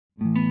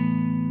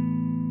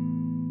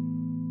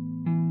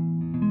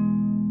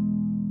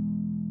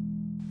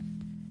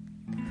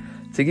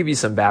To give you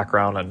some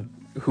background on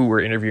who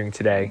we're interviewing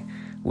today,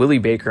 Willy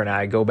Baker and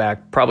I go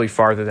back probably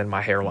farther than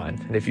my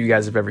hairline. And if you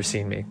guys have ever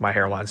seen me, my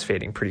hairline's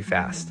fading pretty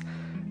fast.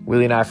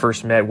 Willy and I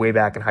first met way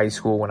back in high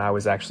school when I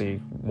was actually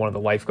one of the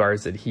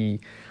lifeguards that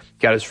he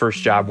got his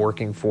first job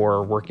working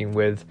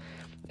with.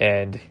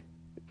 And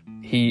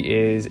he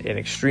is an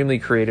extremely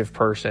creative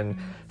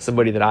person,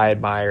 somebody that I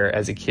admire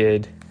as a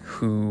kid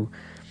who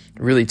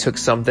really took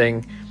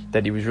something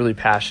that he was really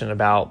passionate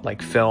about,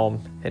 like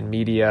film and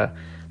media,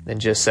 and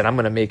just said, I'm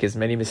going to make as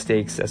many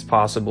mistakes as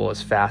possible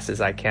as fast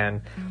as I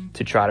can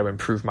to try to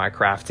improve my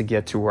craft to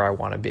get to where I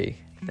want to be.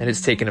 And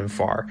it's taken him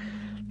far.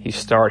 He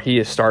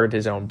has started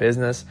his own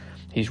business.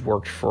 He's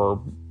worked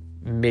for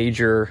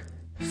major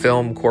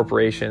film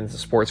corporations,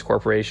 sports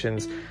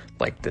corporations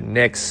like the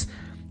Knicks,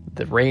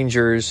 the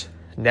Rangers,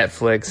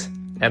 Netflix,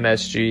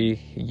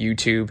 MSG,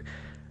 YouTube.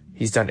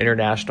 He's done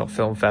international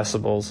film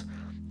festivals,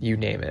 you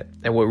name it.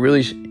 And what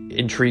really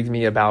intrigued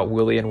me about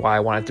Willy and why I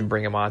wanted to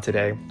bring him on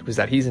today was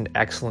that he's an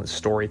excellent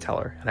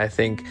storyteller. And I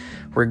think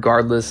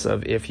regardless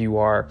of if you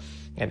are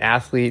an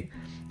athlete,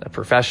 a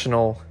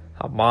professional,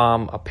 a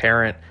mom, a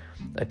parent,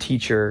 a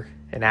teacher,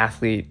 an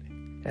athlete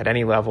at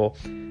any level,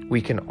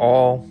 we can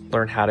all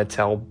learn how to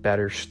tell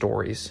better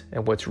stories.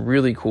 And what's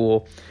really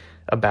cool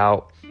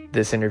about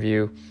this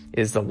interview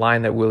is the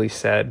line that Willy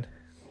said,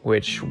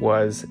 which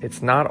was,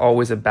 it's not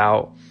always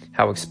about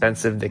how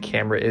expensive the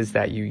camera is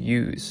that you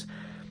use,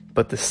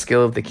 but the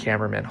skill of the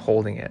cameraman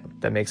holding it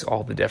that makes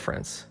all the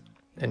difference.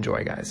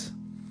 Enjoy, guys.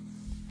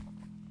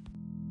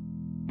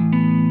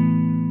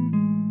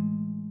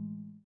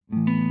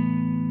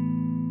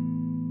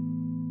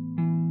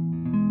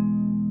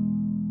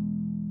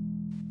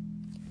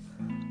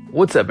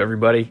 What's up,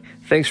 everybody?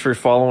 Thanks for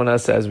following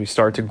us as we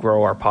start to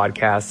grow our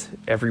podcast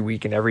every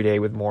week and every day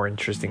with more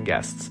interesting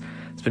guests.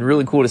 It's been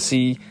really cool to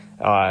see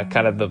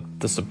kind of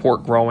the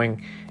support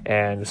growing,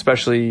 and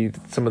especially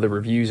some of the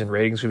reviews and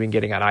ratings we've been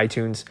getting on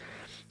iTunes.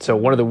 So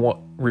one of the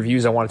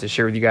reviews I wanted to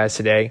share with you guys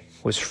today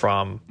was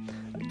from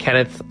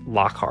Kenneth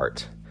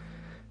Lockhart.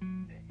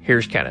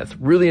 Here's Kenneth.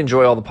 Really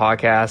enjoy all the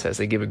podcasts as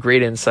they give a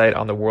great insight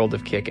on the world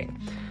of kicking.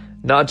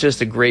 Not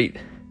just great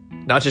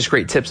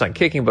tips on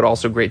kicking, but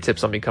also great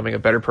tips on becoming a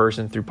better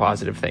person through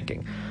positive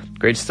thinking.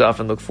 Great stuff,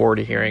 and look forward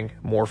to hearing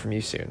more from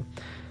you soon.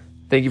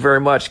 Thank you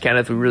very much,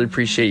 Kenneth. We really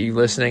appreciate you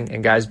listening.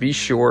 And guys, be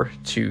sure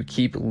to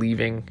keep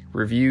leaving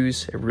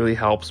reviews. It really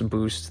helps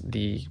boost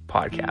the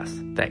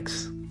podcast.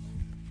 Thanks.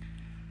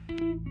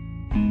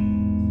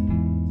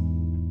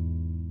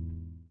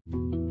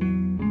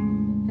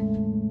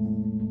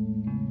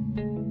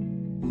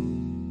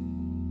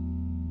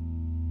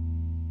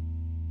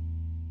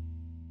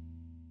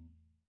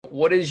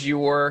 What is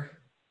your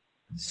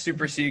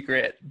super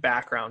secret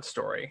background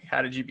story?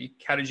 How did you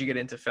get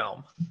into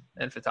film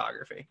and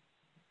photography?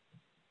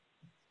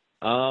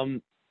 Well,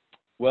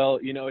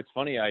 it's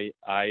funny. I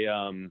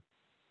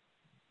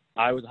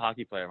was a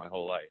hockey player my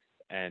whole life,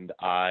 and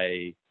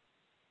I,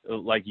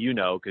 like,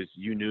 because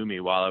you knew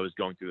me while I was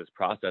going through this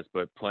process,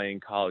 but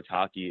playing college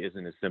hockey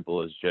isn't as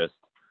simple as just,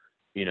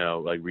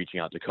 like reaching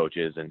out to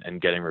coaches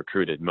and getting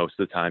recruited. Most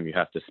of the time you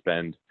have to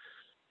spend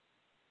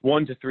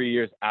 1 to 3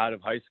 years out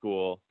of high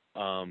school,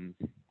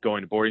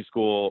 going to boarding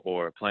school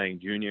or playing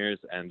juniors.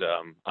 And,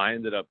 I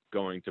ended up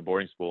going to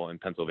boarding school in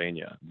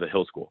Pennsylvania, the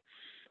Hill School.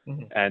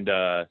 Mm-hmm.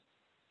 And,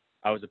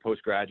 I was a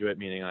postgraduate,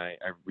 meaning I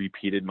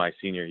repeated my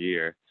senior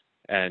year.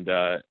 And,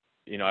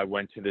 I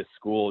went to this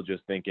school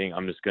just thinking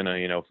I'm just going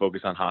to,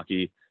 focus on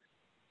hockey,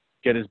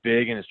 get as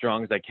big and as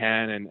strong as I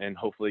can, and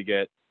hopefully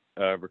get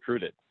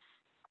recruited.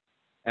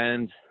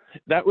 And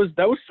that was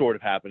sort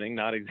of happening,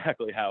 not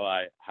exactly how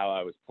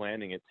I was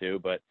planning it to,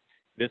 but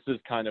this is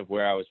kind of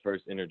where I was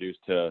first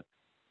introduced to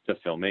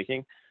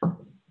filmmaking.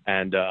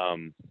 And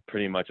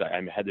pretty much I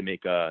had to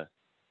make a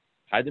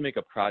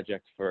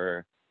project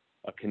for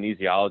a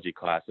kinesiology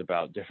class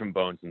about different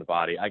bones in the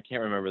body. I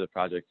can't remember the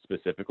project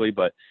specifically,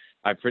 but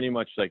I pretty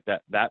much like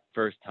that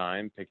first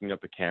time picking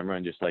up a camera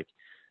and just like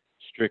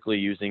strictly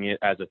using it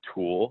as a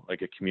tool,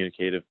 like a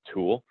communicative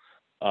tool.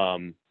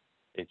 I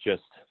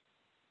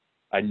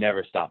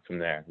never stopped from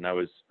there. And I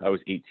was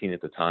 18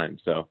 at the time.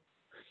 So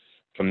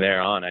from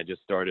there on, I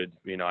just started,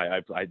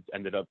 I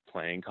ended up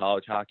playing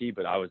college hockey,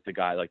 but I was the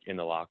guy like in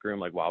the locker room,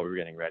 like while we were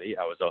getting ready.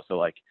 I was also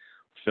like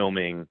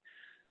filming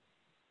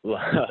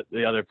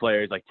the other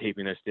players, like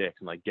taping their sticks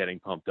and like getting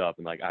pumped up,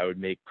 and like I would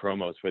make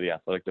promos for the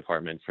athletic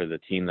department for the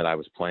team that I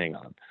was playing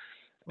on.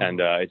 Mm-hmm. And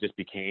it just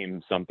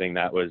became something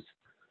that was,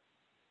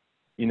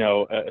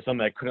 something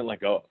I couldn't let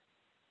go of.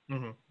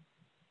 Mm-hmm.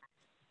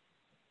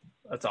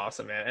 That's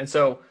awesome, man. And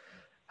so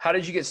how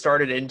did you get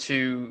started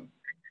into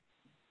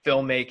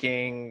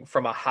filmmaking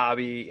from a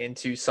hobby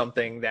into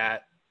something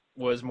that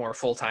was more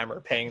full-time or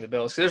paying the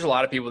bills? 'Cause there's a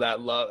lot of people that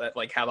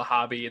like have a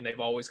hobby and they've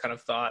always kind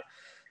of thought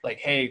like,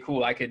 hey, cool,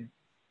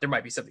 there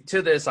might be something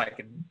to this. I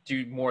could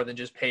do more than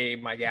just pay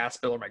my gas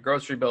bill or my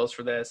grocery bills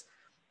for this.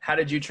 How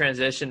did you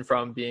transition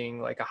from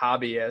being like a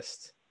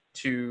hobbyist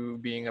to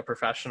being a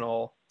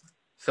professional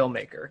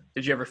filmmaker?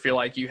 Did you ever feel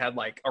like you had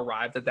like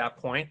arrived at that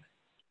point?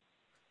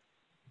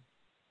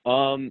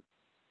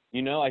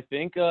 I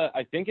think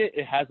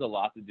it has a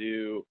lot to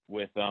do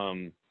with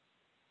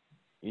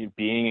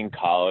being in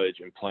college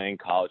and playing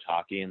college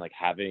hockey and like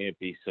having it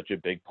be such a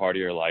big part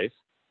of your life.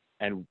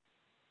 And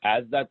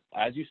as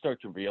you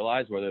start to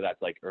realize, whether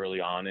that's like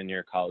early on in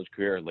your college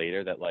career or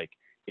later, that like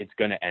it's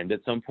going to end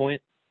at some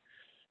point,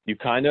 you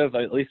kind of,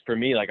 at least for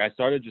me, like I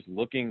started just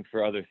looking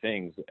for other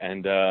things.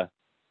 And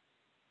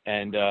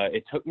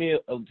it took me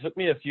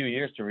a few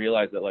years to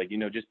realize that, like,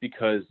 just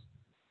because,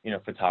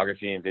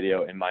 photography and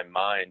video in my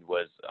mind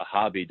was a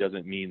hobby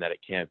doesn't mean that it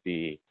can't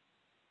be,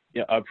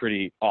 a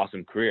pretty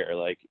awesome career.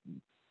 Like,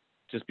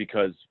 just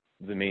because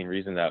the main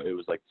reason that it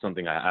was like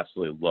something I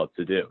absolutely loved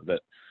to do,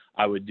 that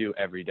I would do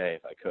every day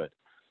if I could.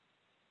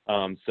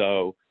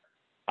 So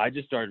I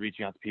just started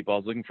reaching out to people. I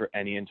was looking for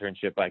any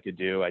internship I could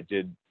do. I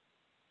did,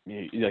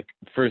 like,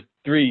 for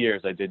 3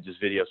 years, I did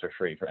just videos for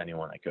free for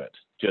anyone I could,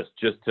 just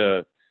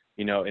to,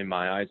 in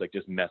my eyes, like,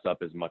 just mess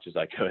up as much as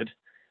I could.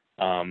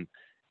 And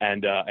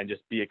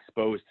just be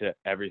exposed to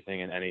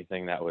everything and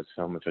anything that was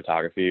film and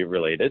photography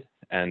related.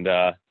 And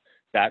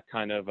that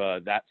kind of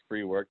that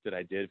free work that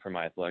I did for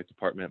my athletic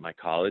department at my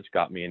college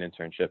got me an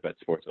internship at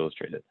Sports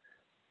Illustrated.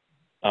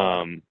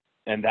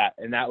 And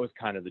that was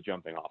kind of the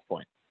jumping off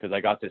point, because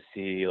I got to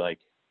see, like,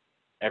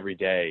 every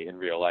day in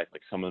real life,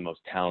 like, some of the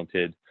most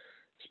talented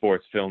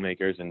sports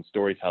filmmakers and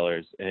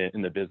storytellers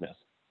in the business.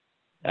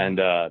 And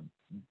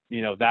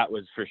that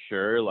was for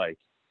sure, like,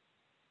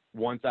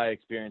 once I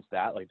experienced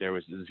that, like, there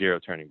was zero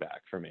turning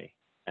back for me,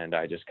 and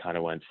I just kind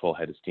of went full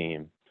head of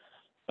steam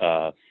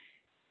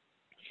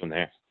from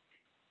there.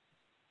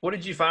 What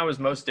did you find was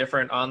most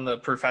different on the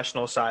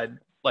professional side?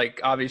 Like,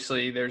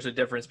 obviously there's a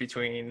difference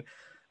between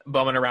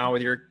bumming around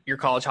with your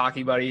college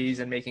hockey buddies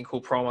and making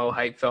cool promo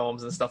hype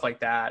films and stuff like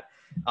that.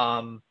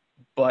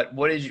 But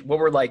what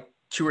were like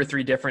 2 or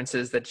 3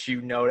 differences that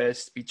you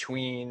noticed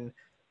between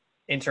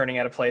interning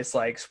at a place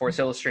like Sports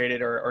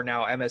Illustrated or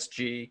now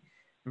MSG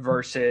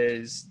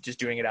versus just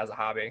doing it as a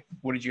hobby?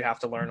 What did you have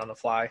to learn on the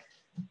fly?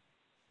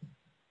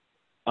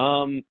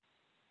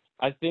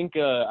 I think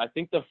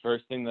the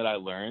first thing that I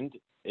learned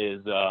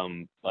is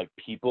like,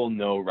 people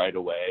know right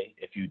away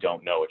if you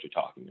don't know what you're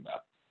talking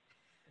about.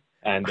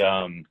 And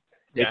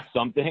Yeah. It's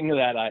something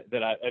that I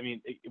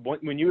mean,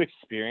 when you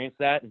experience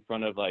that in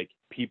front of, like,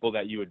 people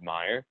that you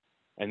admire,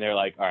 and they're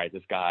like, all right,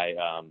 this guy,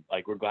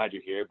 like, we're glad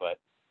you're here, but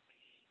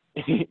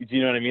do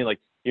you know what I mean? Like,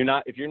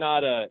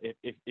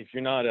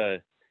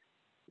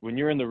 when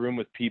you're in the room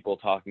with people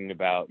talking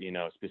about,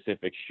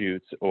 specific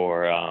shoots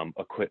or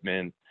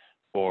equipment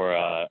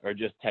or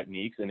just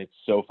techniques, and it's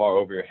so far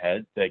over your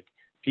head, like,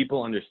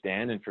 people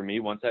understand. And for me,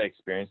 once I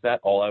experienced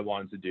that, all I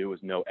wanted to do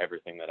was know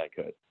everything that I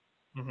could.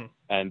 Mm-hmm.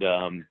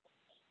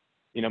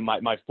 And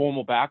my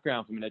formal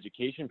background from an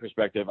education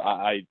perspective,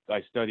 I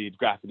studied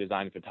graphic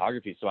design and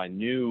photography, so I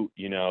knew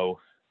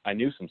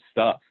some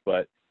stuff.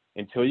 But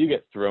until you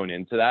get thrown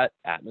into that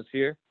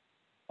atmosphere,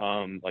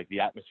 like the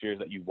atmospheres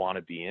that you want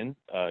to be in,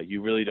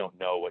 you really don't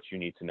know what you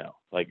need to know.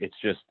 Like, it's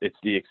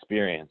the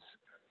experience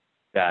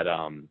that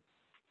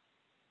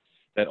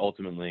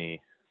ultimately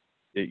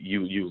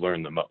you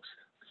learn the most.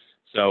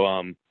 So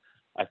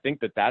I think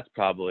that's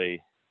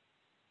probably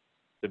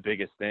the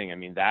biggest thing. I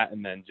mean, that,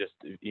 and then just,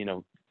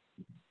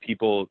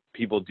 people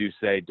do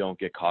say don't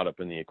get caught up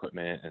in the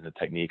equipment and the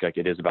technique. Like,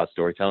 it is about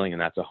storytelling,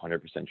 and that's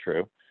 100%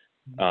 true.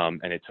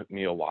 And it took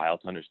me a while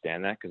to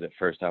understand that, because at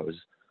first I was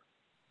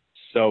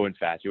so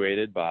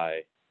infatuated by,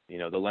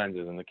 the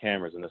lenses and the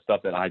cameras and the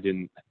stuff that I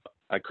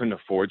couldn't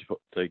afford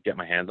to get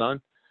my hands on.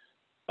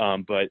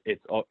 But it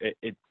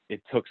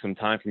took some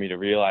time for me to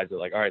realize that,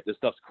 like, all right, this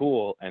stuff's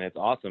cool and it's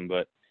awesome,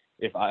 but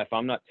if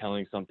I'm not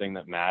telling something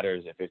that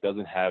matters, if it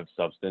doesn't have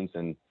substance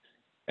and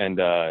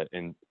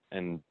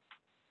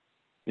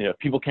if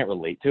people can't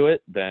relate to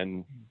it,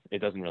 then it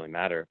doesn't really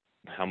matter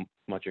how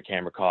much your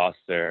camera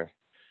costs or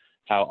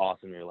how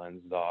awesome your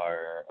lenses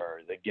are or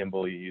the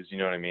gimbal you use. You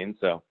know what I mean?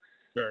 So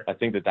Sure. I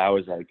think that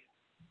was, like,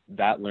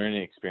 that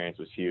learning experience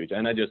was huge.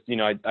 And I just,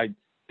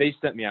 they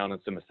sent me out on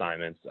some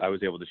assignments. I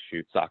was able to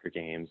shoot soccer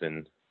games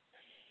and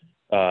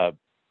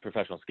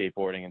professional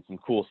skateboarding and some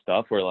cool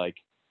stuff where, like,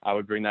 I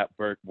would bring that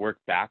work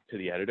back to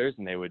the editors,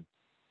 and they would,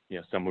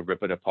 some would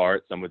rip it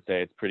apart. Some would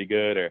say it's pretty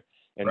good,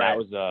 and right.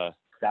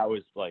 That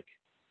was like,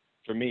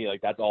 for me, like,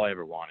 that's all I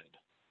ever wanted,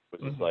 was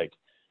just like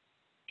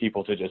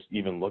people to just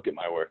even look at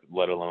my work,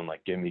 let alone,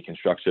 like, give me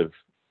constructive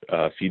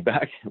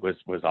feedback.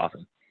 was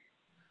awesome.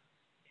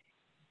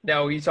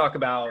 Now, you talk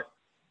about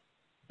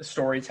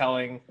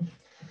storytelling,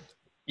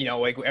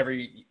 like,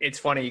 it's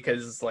funny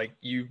because, like,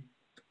 you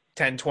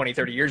 10, 20,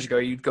 30 years ago,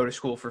 you'd go to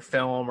school for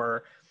film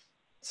or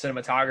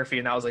cinematography,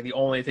 and that was, like, the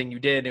only thing you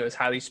did. It was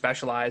highly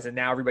specialized, and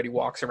now everybody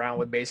walks around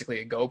with basically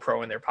a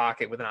GoPro in their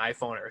pocket with an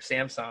iPhone or a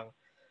Samsung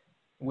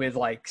with,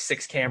 like,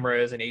 6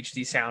 cameras and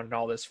HD sound and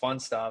all this fun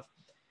stuff.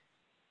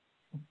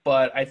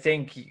 But I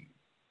think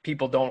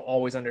people don't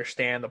always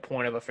understand the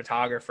point of a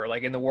photographer.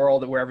 Like, in the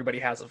world where everybody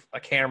has a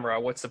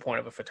camera, what's the point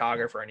of a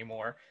photographer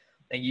anymore?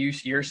 And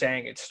you're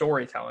saying it's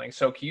storytelling.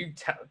 So can you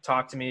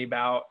talk to me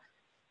about,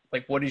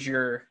 like, what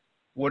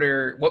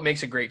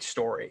makes a great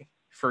story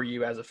for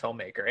you as a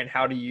filmmaker, and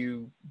how do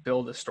you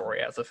build a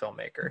story as a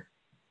filmmaker?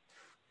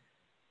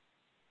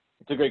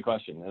 It's a great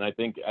question, and I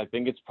think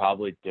it's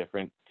probably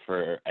different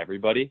for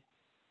everybody.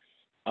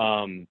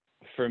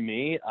 For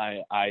me,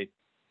 I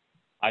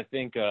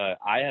think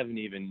I haven't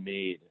even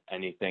made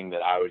anything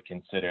that I would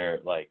consider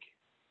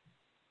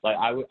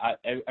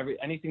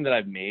anything that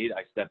I've made,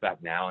 I step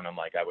back now and I'm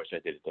like, I wish I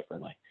did it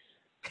differently.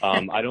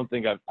 I don't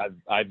think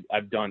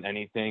I've done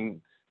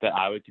anything that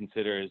I would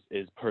consider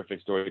is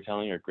perfect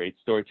storytelling or great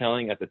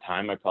storytelling. At the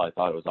time, I probably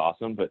thought it was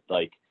awesome, but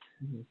like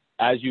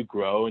as you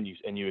grow and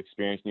you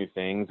experience new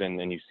things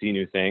and you see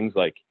new things,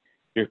 like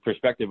your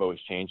perspective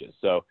always changes.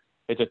 So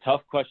it's a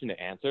tough question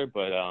to answer,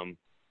 but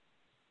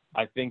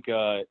I think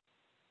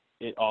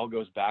it all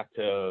goes back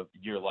to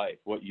your life,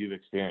 what you've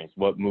experienced,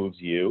 what moves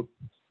you,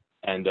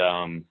 and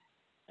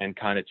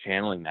kind of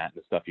channeling that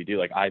and the stuff you do.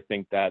 Like, I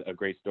think that a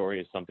great story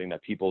is something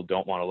that people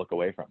don't want to look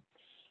away from.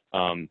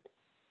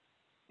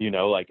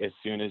 Like as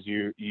soon as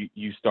you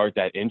start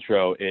that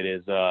intro, it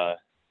is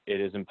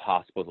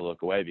impossible to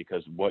look away,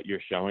 because what you're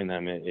showing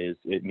them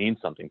it means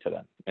something to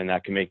them, and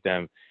that can make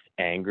them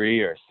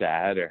angry or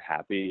sad or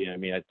happy. I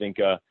mean, I think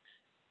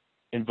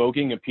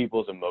invoking of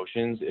people's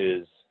emotions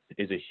is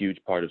a huge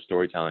part of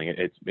storytelling.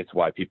 It's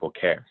why people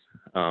care.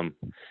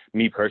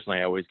 Me personally,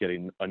 I always get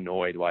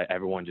annoyed why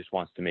everyone just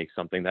wants to make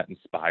something that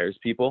inspires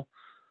people.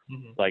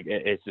 Like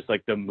it's just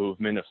like the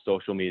movement of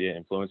social media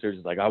influencers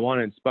is like, I want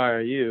to inspire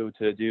you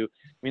to do. I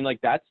mean,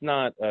 like that's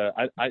not.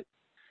 I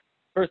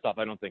first off,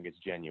 I don't think it's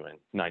genuine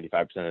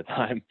 95% of the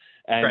time,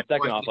 and Right.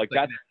 second off, like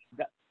that.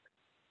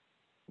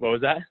 What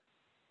was that?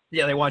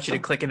 Yeah, they want you to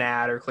click an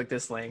ad or click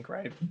this link,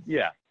 right?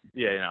 Yeah.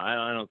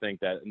 I don't think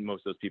that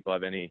most of those people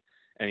have any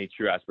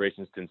true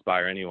aspirations to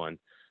inspire anyone.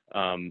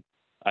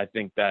 I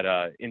think that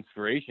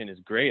inspiration is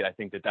great. I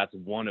think that that's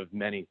one of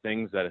many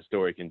things that a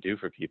story can do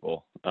for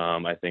people.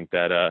 I think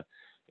that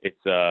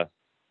it's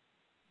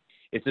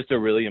just a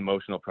really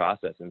emotional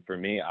process. And for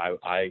me, I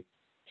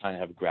kind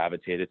of have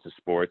gravitated to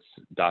sports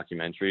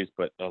documentaries,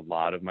 but a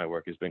lot of my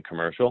work has been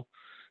commercial.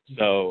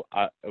 So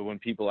when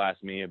people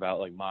ask me about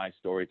like my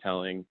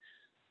storytelling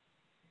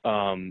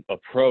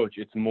approach,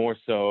 it's more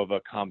so of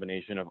a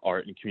combination of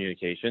art and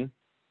communication.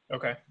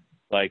 Okay.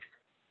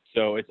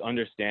 So it's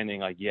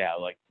understanding like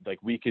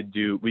we could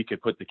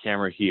put the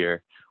camera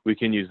here, we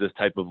can use this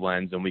type of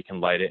lens, and we can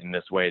light it in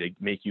this way to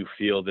make you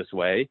feel this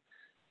way.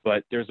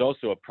 But there's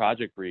also a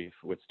project brief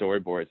with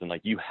storyboards, and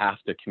like you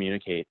have to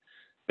communicate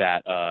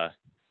that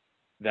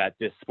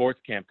this sports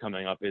camp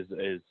coming up is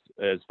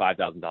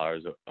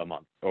 $5,000 a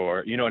month,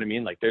 or you know what I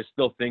mean? Like there's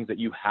still things that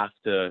you have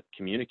to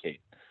communicate.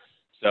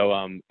 So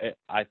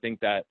I think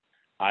that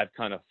I've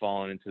kind of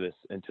fallen into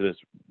this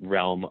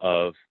realm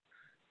of,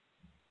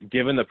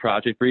 given the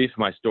project brief,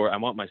 I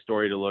want my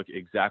story to look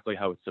exactly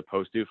how it's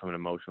supposed to from an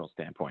emotional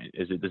standpoint.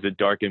 Is it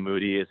dark and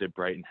moody? Is it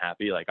bright and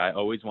happy? Like I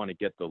always want to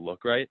get the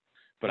look right,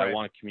 but right. I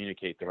want to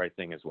communicate the right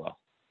thing as well.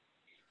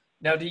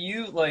 Now, do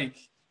you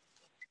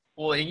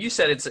well, you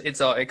said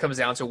it comes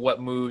down to what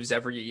moves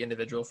every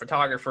individual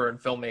photographer and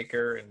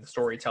filmmaker and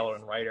storyteller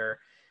and writer.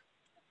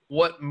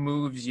 What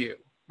moves you?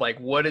 Like,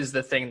 what is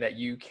the thing that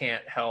you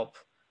can't help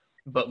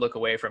but look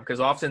away from? Because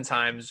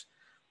oftentimes,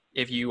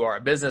 if you are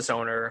a business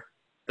owner,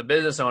 the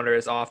business owner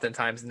is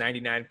oftentimes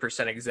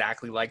 99%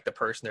 exactly like the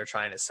person they're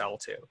trying to sell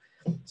to.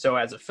 So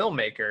as a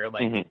filmmaker,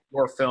 like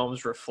your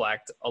films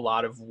reflect a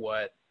lot of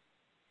what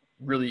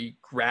really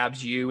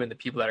grabs you and the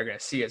people that are going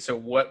to see it. So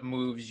what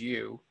moves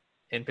you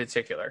in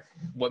particular?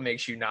 What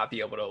makes you not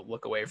be able to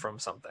look away from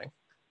something?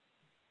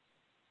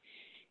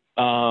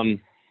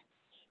 Man,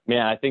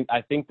 I think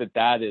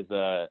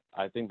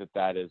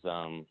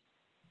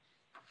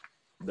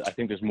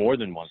there's more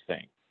than one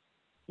thing,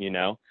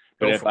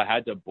 but if I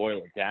had to boil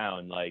it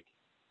down, like,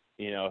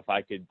 if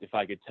I could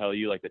tell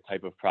you like the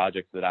type of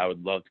projects that I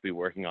would love to be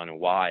working on and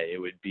why, it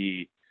would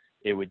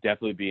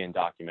definitely be in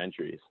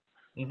documentaries.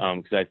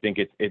 Because I think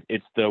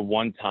it's the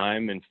one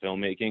time in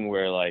filmmaking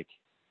where like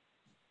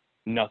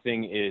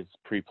nothing is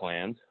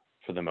pre-planned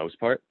for the most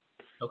part.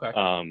 Okay.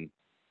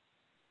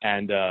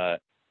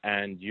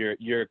 And you're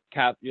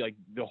like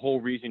the whole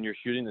reason you're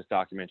shooting this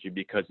documentary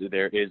because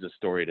there is a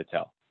story to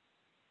tell.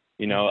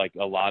 Like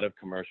a lot of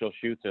commercial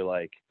shoots are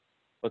like,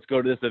 let's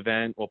go to this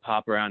event, we'll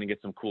pop around and get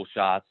some cool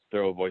shots,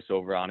 throw a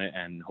voiceover on it,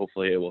 and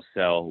hopefully it will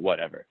sell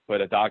whatever. But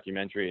a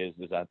documentary is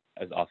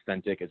as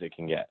authentic as it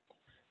can get.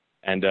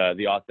 And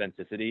the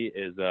authenticity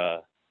is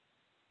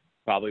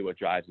probably what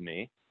drives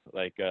me.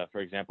 Like,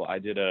 for example, I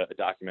did a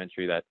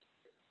documentary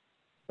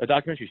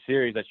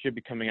series that should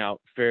be coming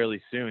out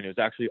fairly soon. It was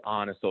actually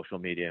on a social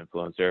media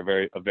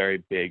influencer, a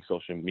very big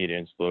social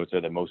media influencer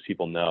that most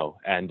people know.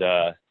 And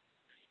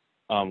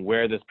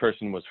where this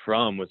person was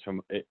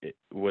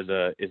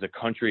a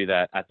country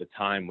that at the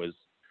time was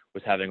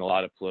having a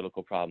lot of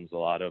political problems, a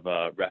lot of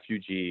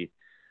refugees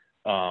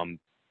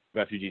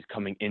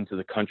coming into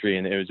the country,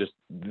 and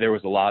there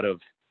was a lot of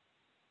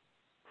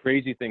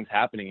crazy things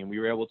happening, and we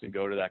were able to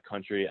go to that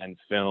country and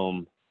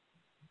film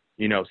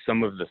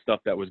some of the stuff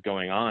that was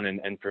going on.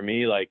 And for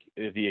me, like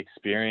the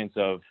experience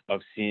of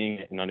seeing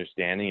it and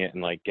understanding it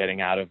and like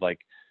getting out of like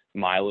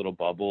my little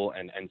bubble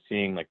and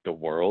seeing like the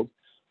world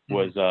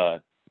was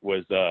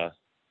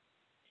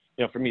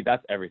for me,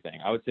 that's everything.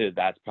 I would say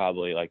that's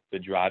probably like the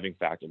driving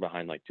factor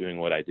behind like doing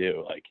what I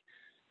do. Like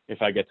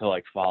if I get to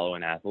like follow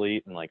an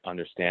athlete and like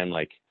understand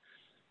like,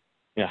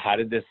 how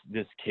did this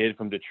kid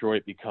from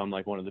Detroit become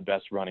like one of the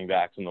best running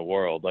backs in the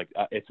world? Like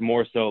it's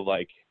more so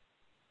like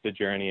the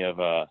journey of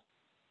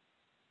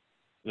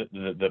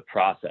the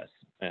process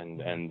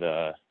and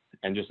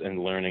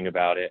learning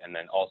about it, and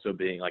then also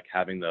being like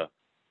having the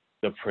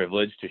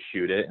privilege to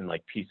shoot it and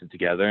like piece it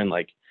together and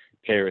like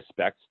pay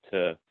respect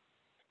to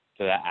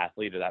that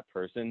athlete or that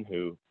person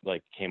who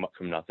like came up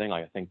from nothing.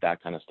 Like I think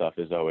that kind of stuff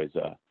is always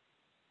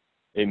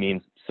it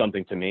means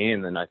something to me,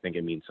 and then I think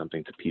it means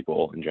something to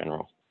people in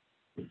general.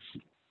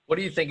 What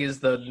do you think is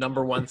the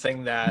number one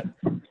thing that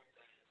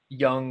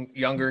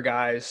younger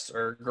guys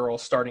or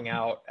girls starting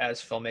out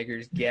as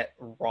filmmakers get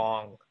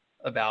wrong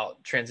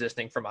about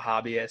transitioning from a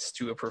hobbyist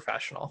to a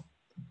professional?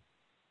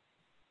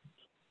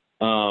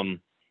 I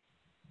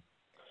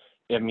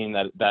mean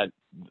that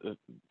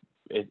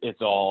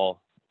it's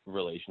all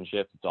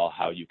relationships. It's all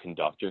how you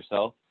conduct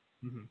yourself.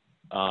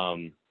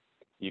 Mm-hmm.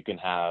 You can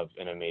have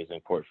an amazing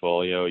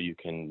portfolio. You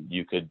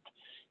could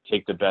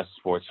take the best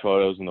sports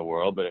photos in the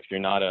world, but if you're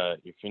not a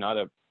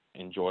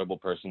enjoyable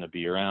person to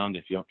be around,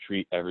 if you don't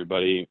treat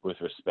everybody with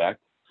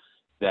respect,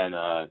 then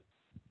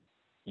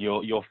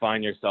you'll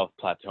find yourself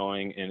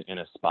plateauing in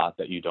a spot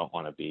that you don't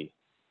want to be.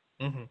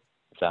 Mm-hmm.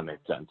 If that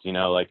makes sense,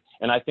 like,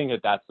 and I think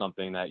that's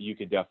something that you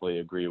could definitely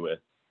agree with.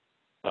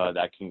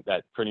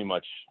 That pretty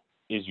much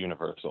is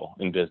universal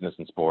in business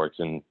and sports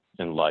and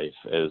in life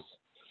is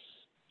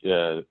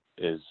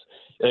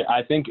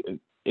I think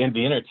in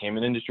the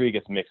entertainment industry it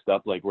gets mixed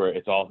up, like where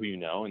it's all who you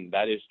know, and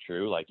that is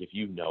true. Like if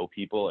you know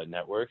people at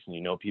networks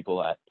and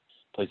people at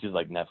places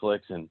like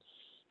Netflix and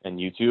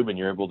YouTube, and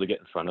you're able to get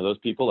in front of those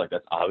people, like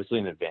that's obviously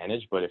an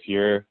advantage. But if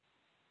you're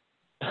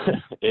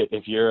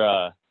if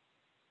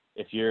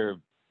you're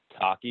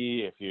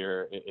cocky,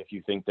 if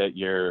you think that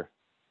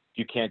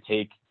you can't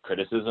take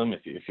criticism,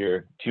 if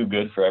you're too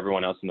good for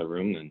everyone else in the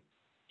room, then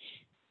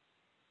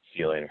see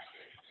you later.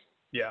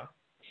 Yeah.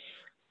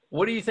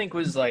 What do you think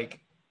was like,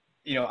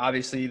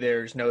 obviously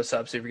there's no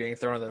substitute for getting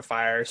thrown into the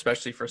fire,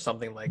 especially for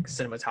something like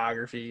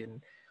cinematography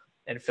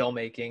and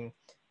filmmaking.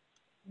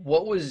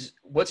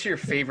 What's your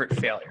favorite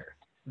failure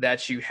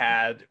that you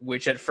had,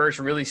 which at first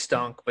really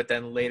stunk, but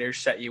then later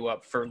set you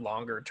up for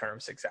longer term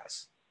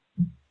success?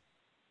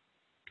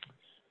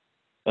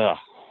 Oh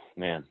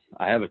man,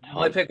 I have a ton.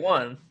 Only pick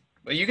one,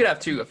 but you could have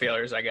two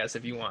failures, I guess,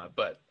 if you want.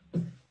 But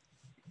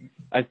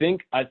I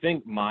think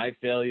my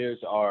failures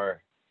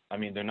are, I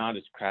mean, they're not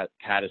as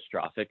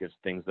catastrophic as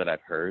things that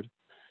I've heard,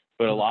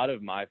 but a lot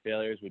of my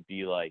failures would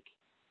be like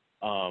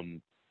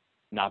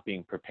not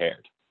being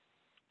prepared.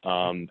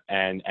 And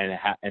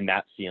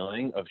that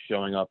feeling of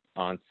showing up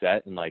on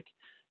set and like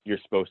you're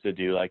supposed to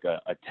do like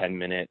a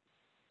 10-minute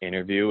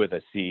interview with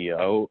a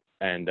CEO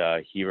and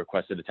he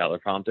requested a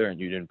teleprompter and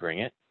you didn't bring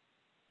it,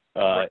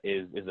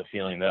 is a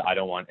feeling that I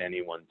don't want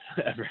anyone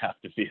to ever have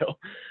to feel.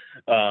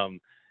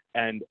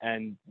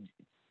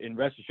 And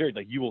rest assured,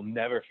 like you will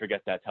never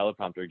forget that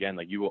teleprompter again.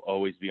 Like you will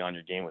always be on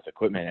your game with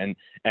equipment.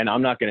 And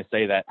I'm not going to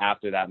say that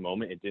after that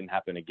moment it didn't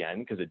happen again,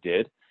 because it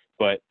did.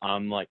 But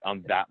I'm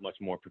that much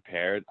more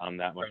prepared. I'm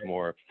that much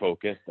more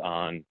focused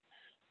on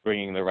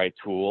bringing the right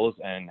tools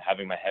and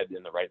having my head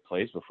in the right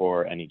place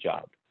before any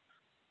job.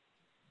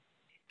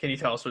 Can you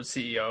tell us what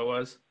CEO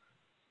was?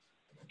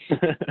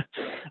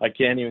 I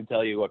can't even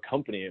tell you what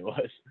company it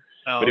was,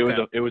 but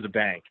okay. it was a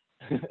bank.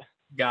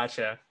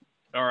 Gotcha.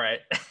 All right.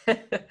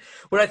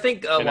 What I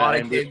think a lot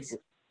of kids.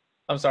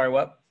 I'm sorry.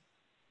 What?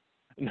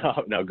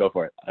 No, go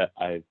for it.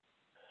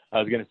 I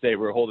was going to say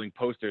we're holding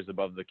posters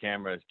above the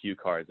camera as cue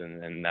cards,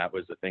 and that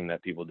was the thing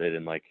that people did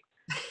in like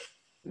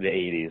the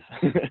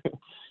 80s.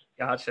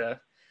 Gotcha.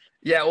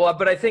 Yeah, well,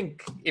 but I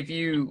think if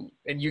you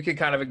could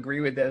kind of agree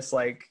with this,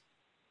 like,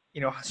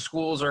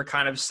 schools are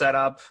kind of set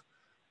up,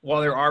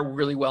 while there are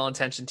really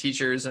well-intentioned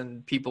teachers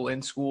and people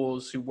in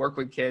schools who work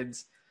with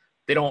kids,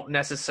 they don't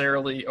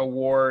necessarily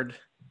award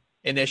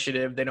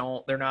initiative.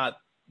 They're not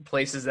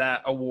places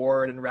that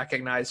award and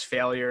recognize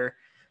failure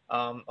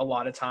a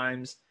lot of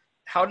times.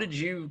 How did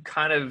you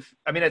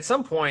at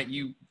some point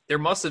there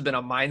must have been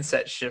a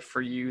mindset shift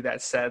for you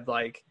that said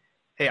like,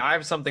 hey, I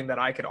have something that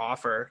I could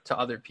offer to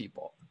other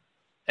people.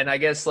 And I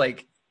guess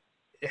like,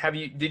 have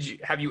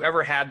you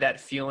ever had that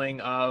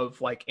feeling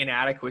of like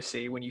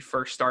inadequacy when you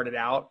first started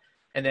out?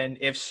 And then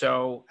if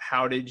so,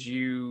 how did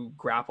you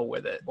grapple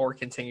with it or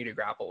continue to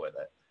grapple with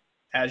it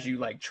as you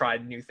like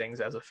tried new things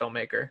as a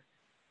filmmaker?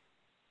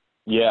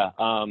 Yeah.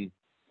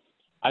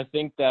 I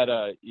think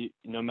that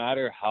no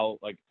matter how,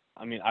 like,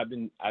 I mean, I've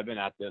been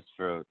at this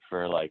for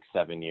like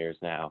 7 years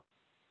now,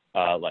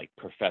 like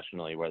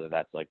professionally, whether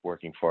that's like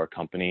working for a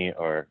company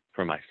or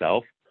for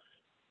myself.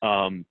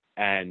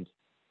 And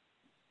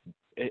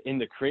in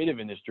the creative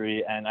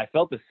industry, and I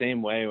felt the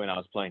same way when I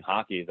was playing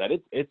hockey, that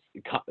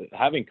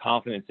having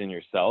confidence in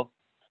yourself,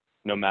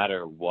 no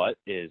matter what,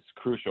 is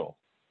crucial.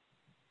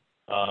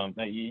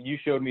 You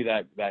showed me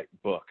that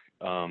book,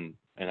 and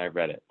I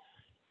read it.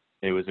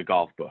 It was a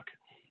golf book,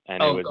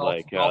 and it was golf.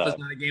 like Golf is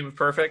not a game of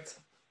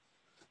perfect.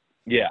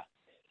 Yeah,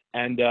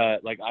 and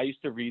like I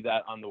used to read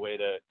that on the way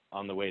to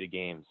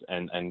games,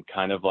 and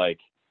kind of like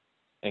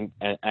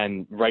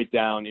and write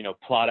down,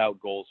 plot out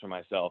goals for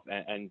myself,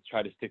 and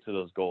try to stick to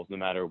those goals no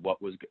matter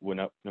what was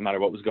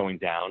going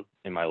down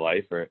in my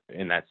life or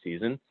in that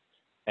season.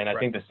 And I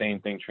think the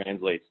same thing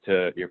translates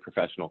to your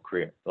professional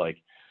career.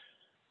 Like,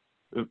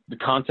 the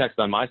context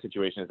on my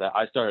situation is that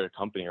I started a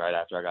company right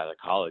after I got out of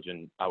college,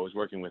 and I was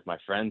working with my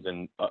friends,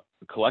 and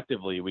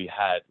collectively we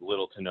had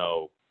little to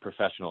no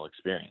professional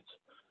experience.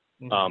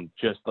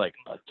 Just like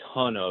a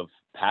ton of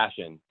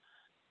passion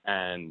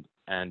and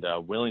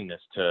willingness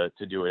to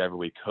do whatever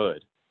we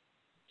could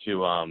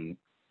to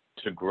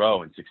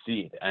grow and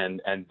succeed.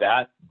 And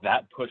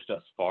that pushed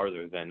us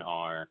farther than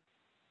our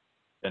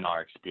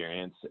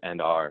experience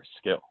and our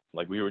skill.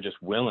 Like, we were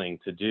just willing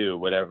to do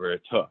whatever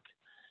it took.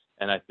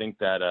 And I think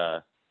that,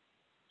 I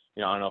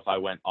don't know if I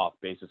went off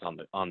basis on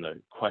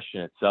the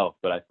question itself,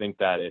 but I think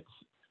that it's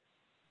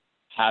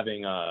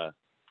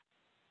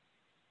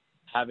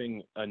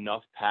having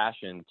enough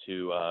passion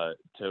to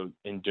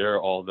endure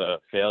all the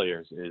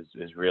failures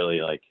is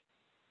really, like,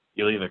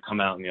 you'll either come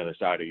out on the other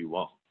side or you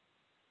won't.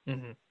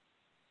 Mm-hmm.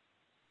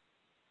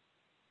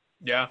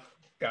 Yeah,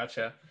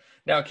 gotcha.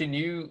 Now, can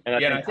you? And I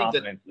think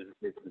confidence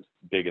is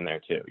big in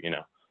there too.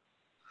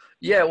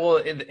 Yeah, well,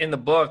 in the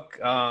book,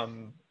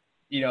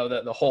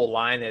 the whole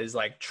line is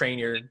like, train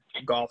your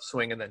golf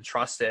swing and then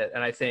trust it.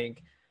 And I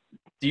think,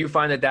 do you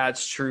find that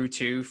that's true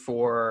too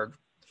for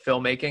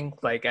filmmaking?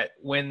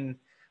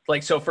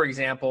 Like, so for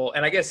example,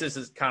 and I guess this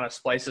is kind of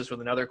splices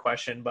with another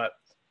question, but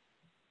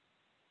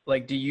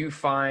like, do you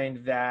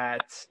find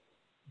that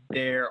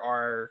there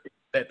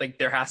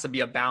has to be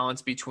a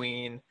balance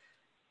between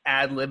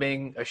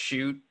ad-libbing a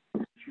shoot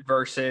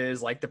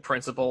versus like the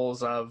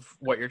principles of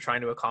what you're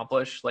trying to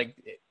accomplish? Like,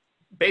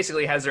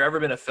 basically, has there ever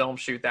been a film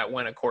shoot that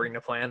went according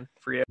to plan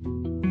for you?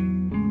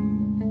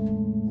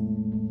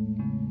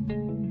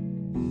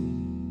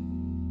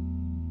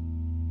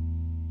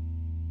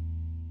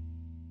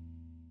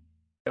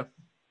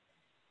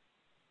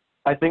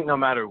 I think no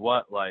matter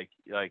what, like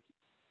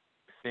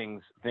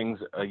things,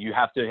 you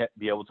have to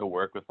be able to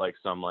work with like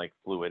some like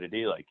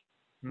fluidity, like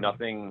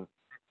nothing,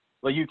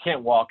 like you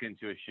can't walk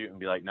into a shoot and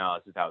be like, no,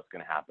 this is how it's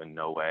going to happen.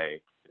 No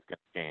way it's going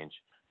to change.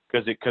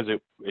 Cause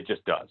it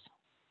just does.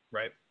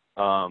 Right.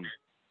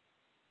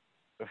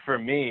 For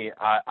me,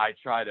 I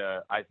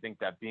think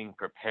that being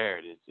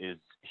prepared is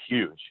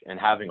huge, and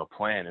having a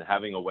plan and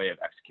having a way of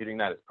executing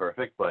that is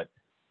perfect, but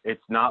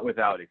it's not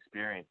without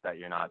experience that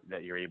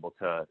you're able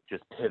to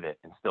just pivot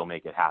and still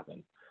make it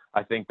happen.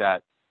 I think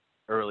that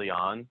early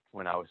on,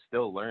 when I was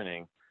still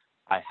learning,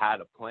 I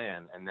had a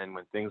plan, and then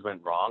when things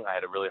went wrong, I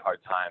had a really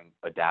hard time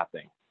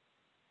adapting.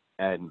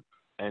 And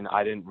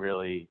I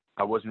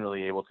wasn't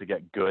really able to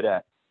get good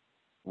at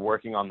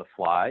working on the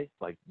fly,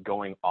 like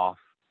going off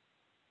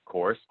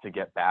course to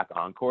get back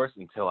on course,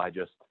 until I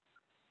just,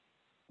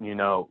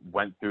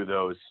 went through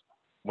those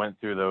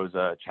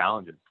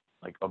challenges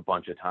like a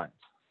bunch of times.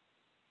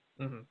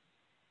 Mm-hmm.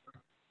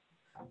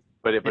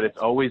 But it's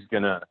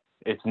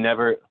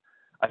never,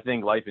 I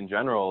think life in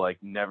general, like,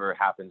 never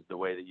happens the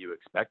way that you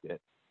expect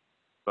it.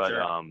 But,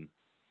 sure. I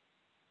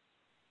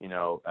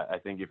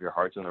think if your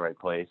heart's in the right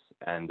place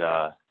and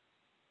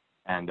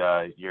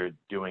you're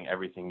doing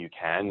everything you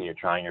can, you're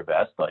trying your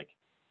best, like,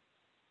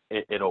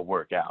 it'll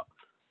work out.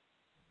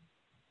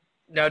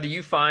 Now, do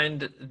you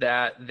find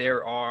that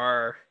there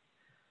are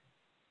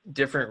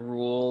different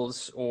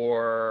rules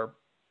or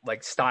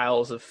like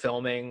styles of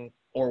filming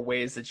or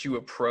ways that you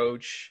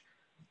approach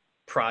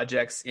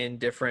projects in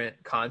different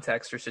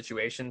contexts or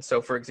situations?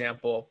 So, for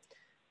example,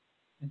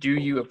 do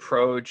you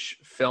approach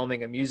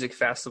filming a music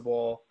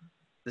festival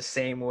the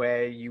same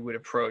way you would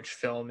approach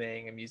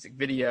filming a music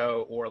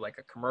video or like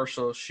a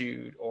commercial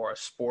shoot or a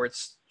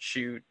sports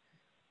shoot?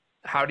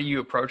 How do you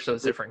approach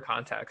those different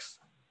contexts?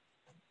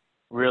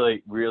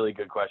 Really, really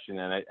good question.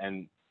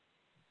 And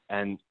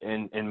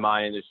in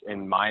my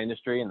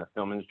industry, in the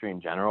film industry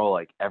in general,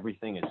 like,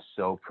 everything is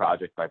so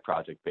project by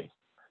project based.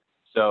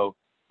 So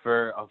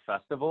for a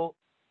festival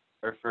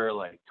or for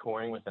like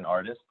touring with an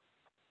artist,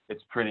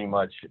 it's pretty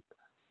much,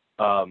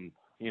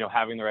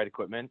 having the right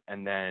equipment,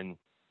 and then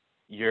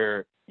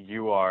you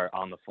are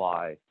on the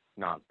fly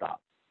nonstop.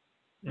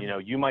 Mm-hmm.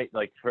 You might,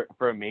 like,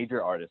 for a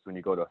major artist, when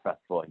you go to a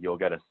festival, you'll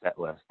get a set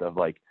list of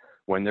like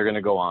when they're going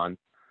to go on,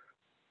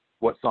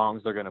 what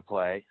songs they're going to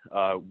play,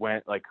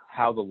 when, like,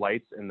 how the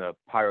lights and the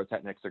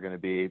pyrotechnics are going to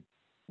be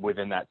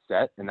within that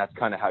set. And that's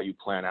kind of how you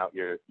plan out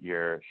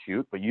your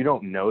shoot. But you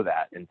don't know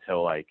that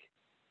until like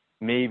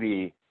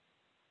maybe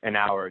an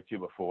hour or two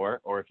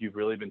before, or if you've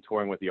really been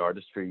touring with the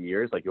artist for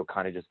years, like, you'll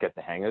kind of just get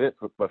the hang of it.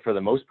 But for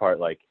the most part,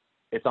 like,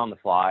 it's on the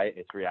fly,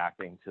 it's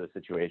reacting to the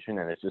situation,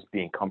 and it's just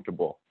being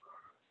comfortable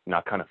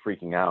not kind of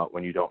freaking out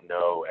when you don't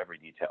know every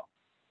detail.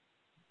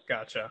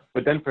 Gotcha.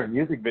 But then for a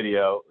music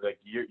video, like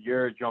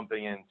you're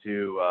jumping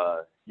into,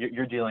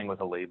 you're dealing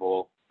with a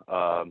label,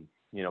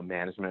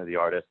 management of the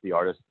artist,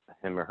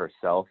 him or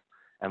herself,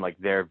 and like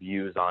their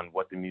views on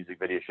what the music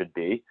video should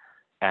be.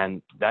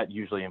 And that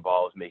usually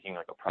involves making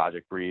like a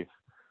project brief,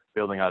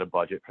 building out a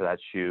budget for that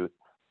shoot,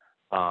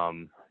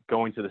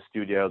 going to the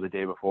studio the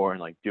day before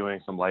and like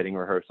doing some lighting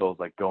rehearsals,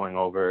 like going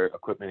over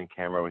equipment and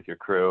camera with your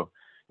crew.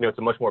 It's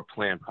a much more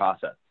planned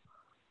process.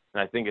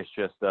 And I think it's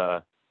just,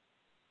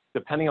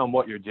 depending on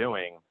what you're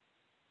doing,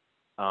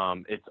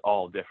 it's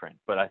all different.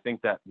 But I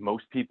think that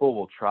most people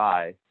will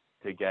try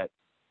to get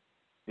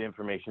the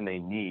information they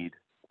need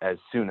as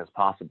soon as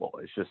possible.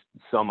 It's just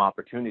some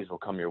opportunities will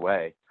come your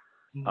way.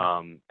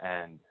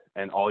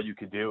 And all you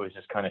could do is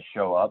just kind of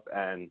show up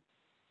and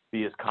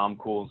be as calm,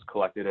 cool, as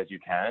collected as you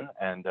can,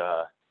 and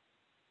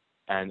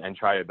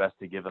try your best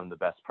to give them the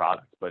best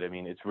product. But I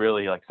mean, it's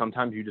really like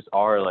sometimes you just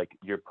are like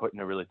you're put in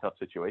a really tough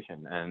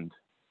situation. And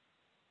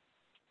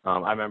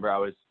I remember I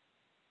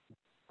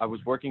was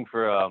working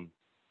for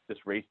this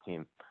race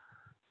team,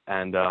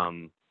 and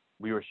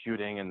we were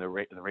shooting, and the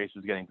race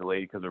was getting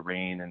delayed because of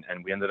rain,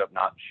 and we ended up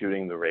not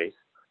shooting the race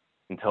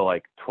until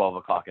like 12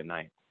 o'clock at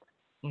night.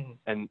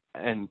 And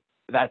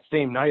that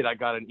same night, I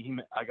got an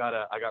email. I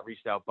got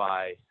reached out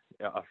by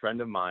a friend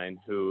of mine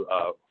who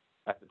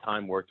at the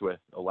time worked with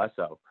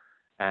Alesso,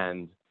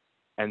 and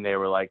they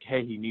were like,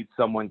 hey, he needs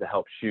someone to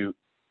help shoot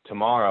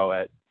tomorrow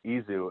at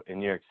Izu in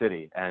New York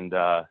City, and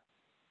they're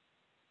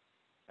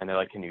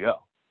like, can you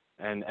go?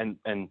 And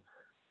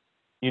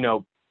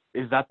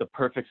is that the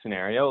perfect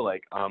scenario?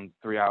 Like, I'm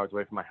 3 hours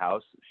away from my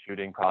house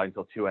shooting probably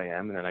until 2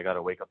 a.m. and then I got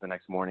to wake up the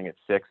next morning at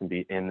 6 and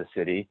be in the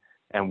city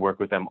and work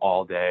with them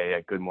all day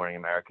at Good Morning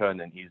America and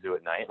then Izu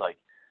at night. Like,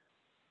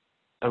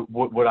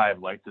 would I have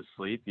liked to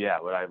sleep? Yeah.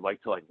 Would I have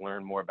liked to like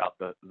learn more about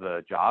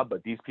the job?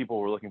 But these people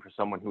were looking for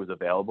someone who was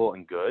available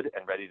and good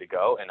and ready to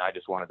go. And I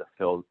just wanted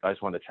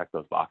to check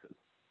those boxes.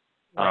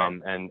 Right.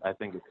 And I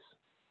think it's,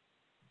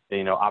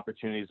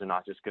 opportunities are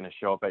not just going to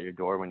show up at your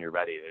door when you're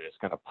ready. They're just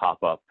going to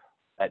pop up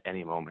at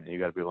any moment. And you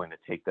got to be willing to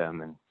take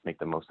them and make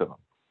the most of them.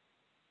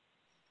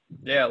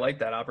 Yeah. I like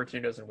that.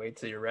 Opportunity doesn't wait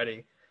till you're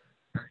ready.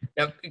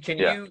 Now, can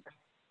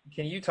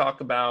you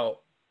talk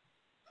about,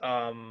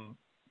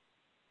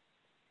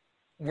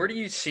 where do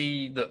you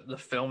see the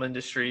film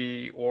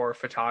industry or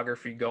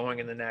photography going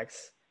in the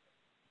next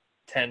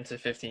 10 to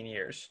 15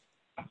 years?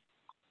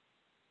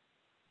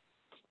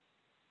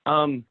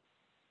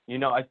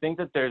 I think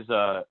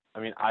that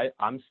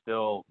I'm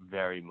still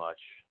very much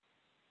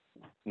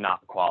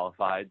not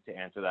qualified to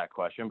answer that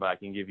question, but I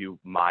can give you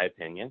my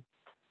opinion.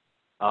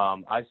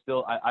 I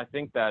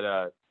think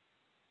that,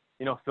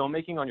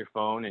 filmmaking on your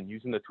phone and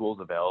using the tools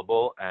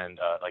available. And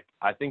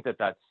I think that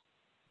that's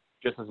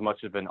just as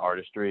much of an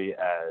artistry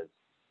as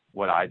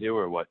what I do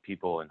or what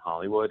people in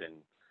Hollywood and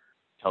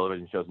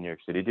television shows in New York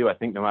City do. I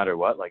think no matter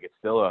what, like it's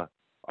still a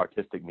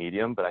artistic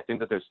medium, but I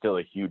think that there's still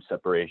a huge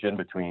separation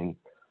between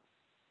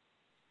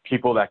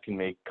people that can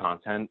make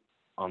content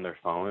on their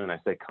phone. And I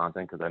say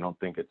content because I don't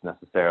think it's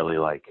necessarily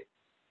like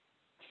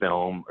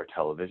film or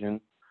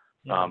television.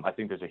 Mm-hmm. I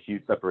think there's a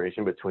huge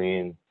separation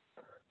between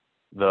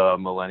the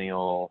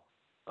millennial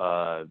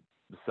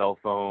cell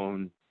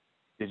phone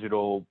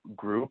digital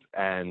group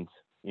and,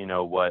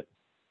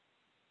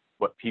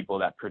 what people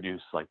that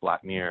produce like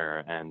Black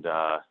Mirror and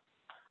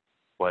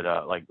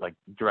like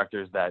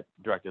directors that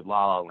directed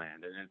La La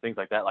Land and things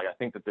like that. Like I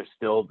think that there's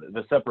still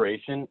the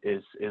separation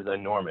is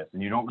enormous,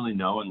 and you don't really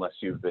know unless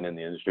you've been in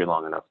the industry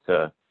long enough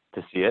to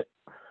see it.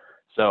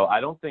 So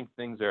I don't think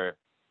things are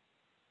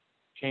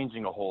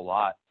changing a whole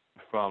lot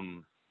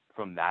from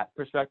that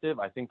perspective.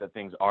 I think that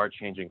things are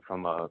changing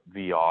from a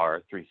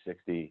VR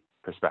 360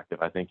 perspective.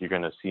 I think you're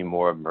going to see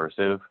more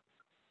immersive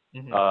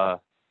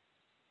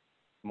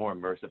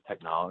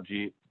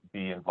technology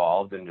be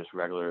involved in just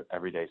regular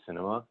everyday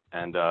cinema.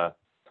 And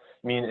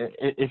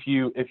if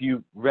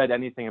you read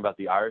anything about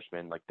The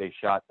Irishman, like they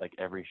shot like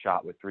every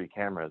shot with 3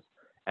 cameras,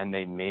 and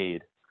they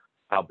made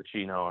Al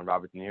Pacino and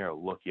Robert De Niro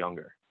look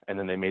younger, and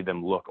then they made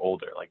them look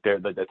older. Like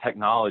the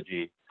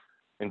technology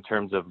in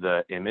terms of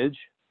the image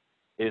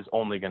is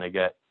only going to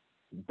get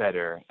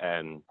better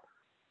and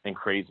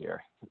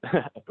crazier,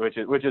 which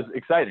is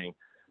exciting.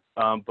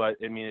 But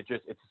I mean,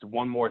 it's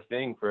one more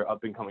thing for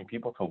up and coming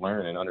people to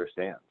learn and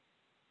understand.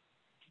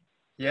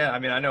 Yeah, I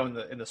mean, I know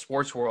in the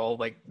sports world,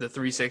 like the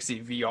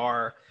 360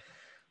 VR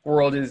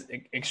world is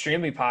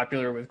extremely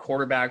popular with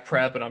quarterback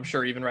prep, and I'm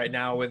sure even right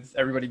now with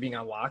everybody being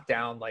on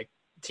lockdown, like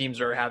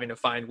teams are having to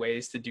find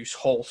ways to do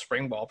whole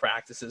spring ball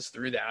practices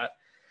through that.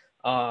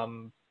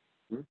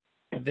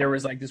 There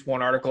was like this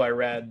one article I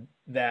read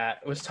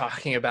that was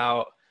talking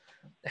about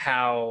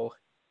how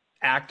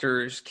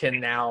actors can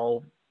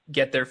now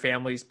get their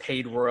families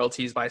paid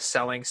royalties by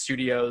selling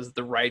studios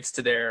the rights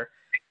to their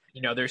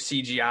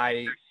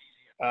CGI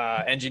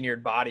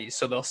engineered bodies,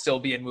 so they'll still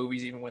be in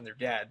movies even when they're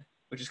dead,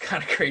 which is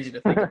kind of crazy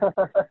to think about.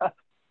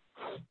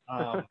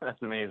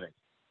 That's amazing.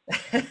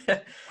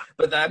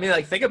 But I mean,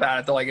 like, think about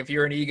it though. Like, if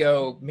you're an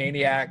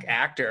egomaniac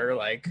actor,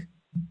 like,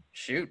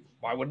 shoot,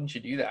 why wouldn't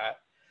you do that?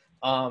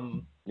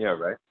 Um, Yeah,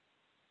 right.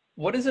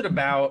 what is it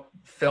about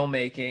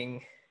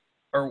filmmaking,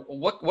 or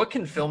what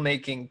can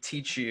filmmaking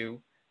teach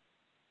you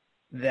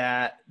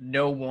that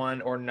no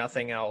one or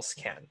nothing else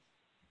can?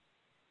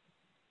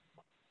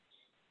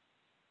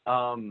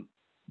 Um,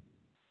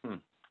 hmm.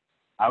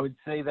 I would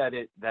say that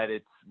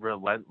it's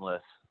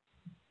relentless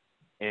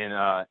in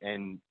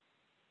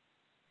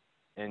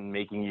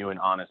making you an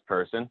honest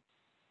person.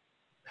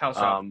 How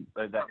so?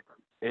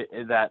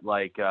 That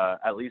like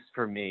at least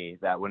for me,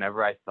 that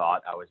whenever I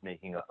thought I was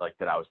making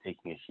that I was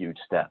taking a huge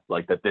step,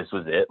 like that this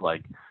was it,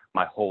 like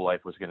my whole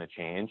life was going to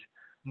change,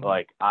 Mhm.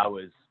 like I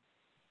was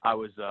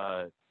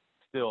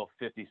still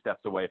 50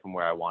 steps away from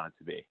where I wanted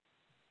to be,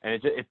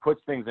 and it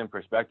puts things in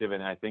perspective,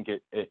 and I think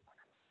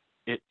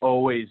it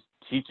always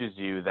teaches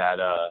you that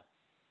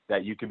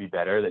that you could be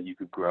better, that you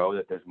could grow,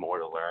 that there's more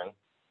to learn,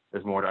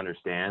 there's more to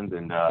understand,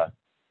 and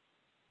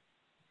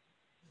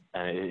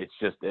it's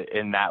just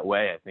in that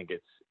way. I think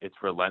it's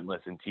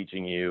relentless in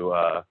teaching you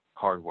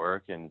hard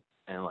work and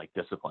like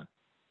discipline.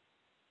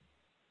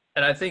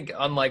 And I think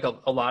unlike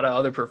a lot of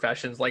other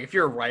professions, like if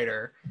you're a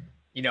writer,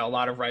 a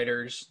lot of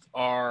writers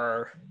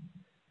are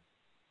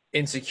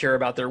insecure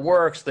about their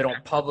work, so they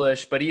don't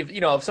publish. But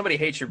if somebody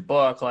hates your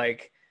book,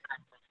 like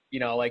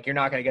you're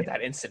not going to get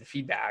that instant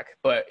feedback.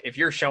 But if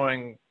you're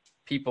showing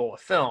people a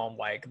film,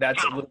 like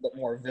that's a little bit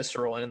more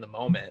visceral and in the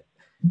moment.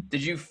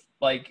 Did you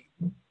like?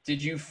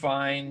 Did you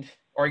find,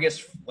 or I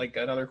guess like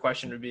another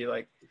question would be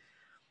like,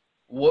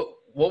 what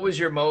was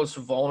your most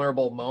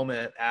vulnerable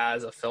moment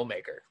as a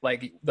filmmaker?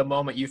 Like the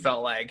moment you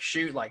felt like,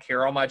 shoot, like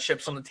here are all my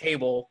chips on the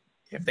table.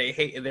 If they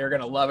hate, they're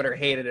gonna love it or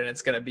hate it, and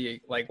it's gonna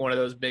be like one of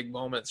those big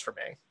moments for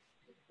me.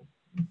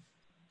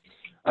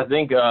 I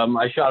think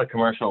I shot a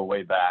commercial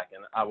way back,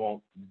 and I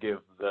won't give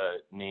the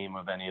name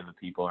of any of the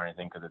people or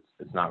anything because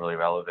it's not really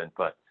relevant.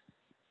 But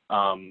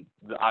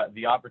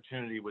the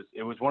opportunity was,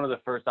 it was one of the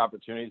first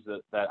opportunities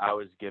that I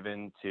was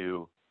given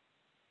to,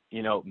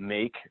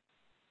 make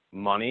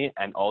money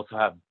and also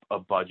have a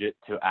budget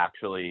to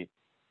actually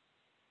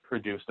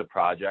produce the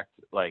project,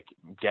 like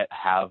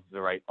have the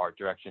right art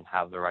direction,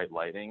 have the right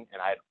lighting,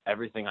 and I had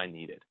everything I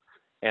needed.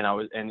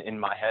 And in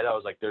my head, I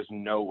was like, there's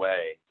no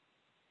way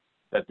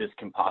that this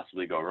can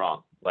possibly go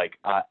wrong. Like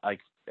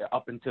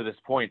up until this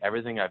point,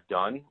 everything I've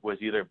done was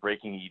either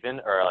breaking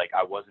even or like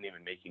I wasn't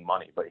even making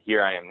money. But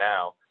here I am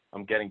now,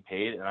 I'm getting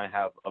paid and I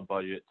have a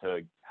budget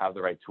to have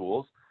the right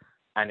tools,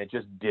 and it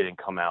just didn't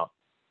come out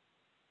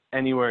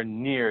anywhere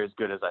near as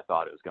good as I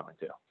thought it was going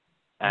to.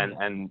 And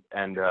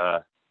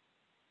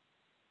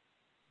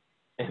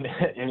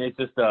it's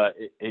just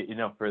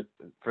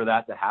for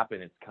that to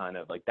happen, it's kind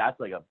of like that's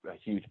like a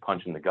huge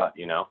punch in the gut,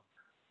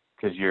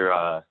 because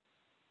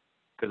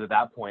because at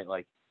that point,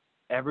 like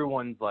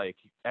everyone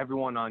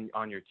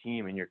on your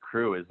team and your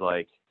crew is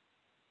like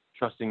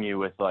trusting you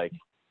with like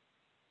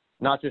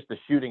not just the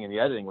shooting and the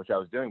editing, which I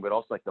was doing, but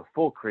also like the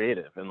full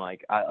creative. And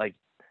like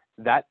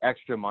that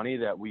extra money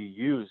that we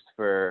used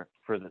for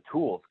the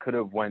tools could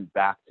have went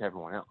back to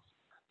everyone else.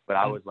 But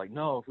I was like,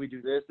 no, if we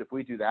do this, if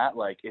we do that,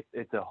 like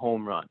it's a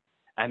home run.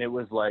 And it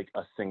was like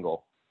a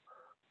single,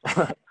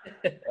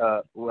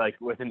 like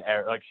with an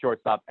error, like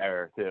shortstop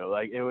error too.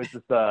 Like it was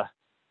just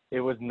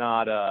it was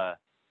not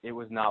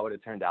what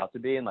it turned out to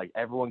be. And like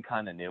everyone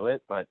kind of knew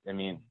it, but I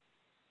mean,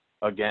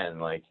 again,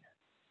 like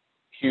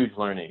huge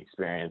learning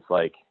experience,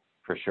 like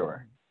for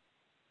sure.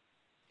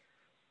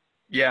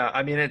 Yeah,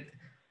 I mean it,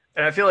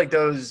 and I feel like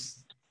those,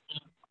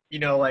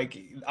 like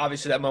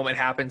obviously that moment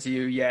happened to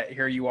you, yet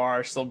here you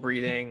are, still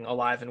breathing,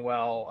 alive and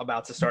well,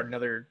 about to start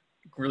another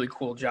really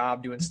cool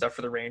job doing stuff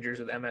for the Rangers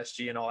with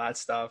MSG and all that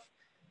stuff.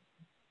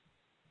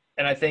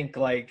 And I think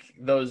like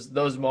those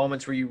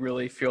moments where you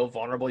really feel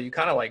vulnerable, you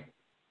kind of like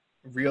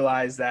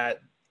realize that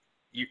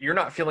you're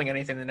not feeling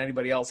anything that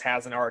anybody else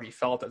hasn't already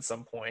felt at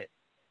some point,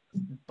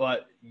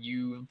 but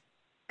you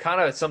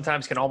kind of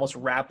sometimes can almost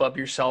wrap up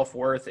your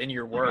self-worth in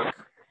your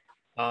work,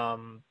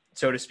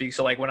 so to speak.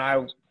 So like when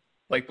I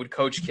like would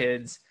coach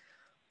kids,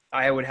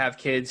 I would have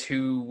kids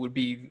who would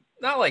be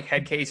not like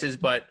head cases,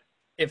 but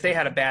if they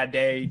had a bad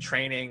day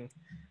training,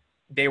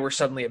 they were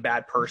suddenly a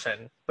bad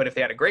person. But if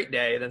they had a great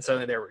day, then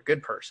suddenly they were a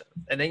good person.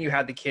 And then you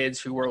had the kids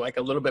who were like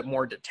a little bit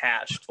more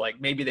detached. Like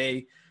maybe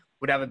they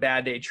would have a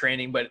bad day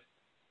training, but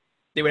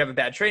they would have a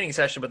bad training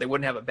session, but they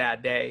wouldn't have a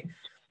bad day.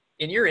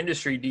 In your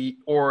industry,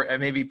 or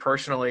maybe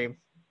personally,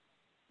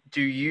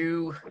 do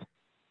you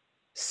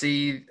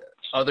see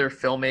other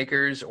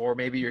filmmakers or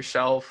maybe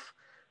yourself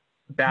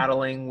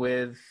battling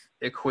with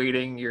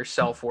equating your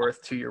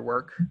self-worth to your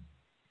work?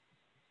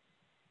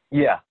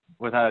 Yeah,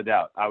 without a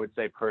doubt. I would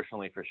say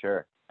personally for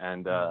sure.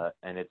 And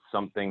it's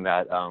something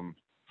that,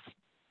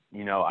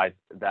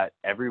 that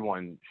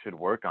everyone should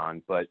work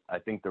on. But I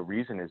think the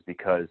reason is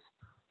because,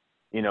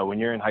 when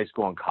you're in high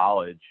school and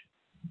college,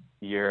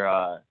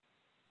 you're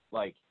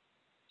like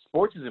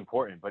sports is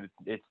important, but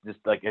it's just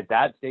like at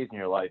that stage in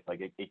your life,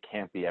 like it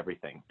can't be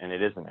everything, and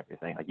it isn't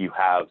everything. Like you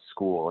have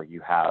school, you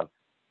have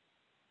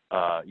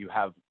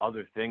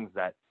other things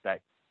that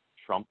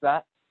trump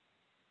that.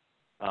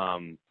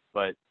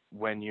 But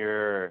when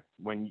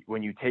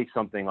you take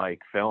something like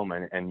film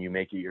and you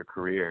make it your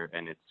career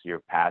and it's your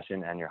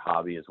passion and your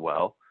hobby as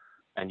well,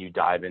 and you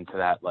dive into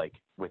that like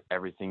with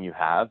everything you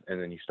have,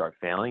 and then you start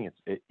failing,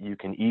 you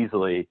can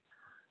easily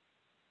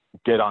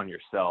get on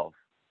yourself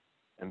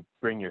and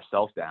bring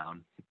yourself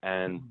down,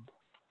 and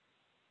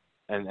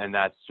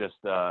that's just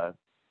at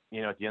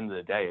the end of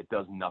the day, it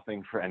does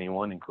nothing for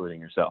anyone,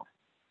 including yourself.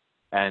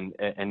 And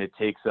it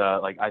takes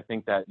like, I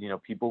think that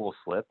people will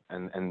slip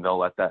and they'll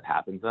let that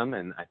happen to them,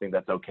 and I think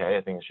that's okay.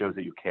 I think it shows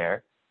that you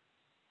care,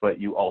 but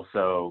you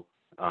also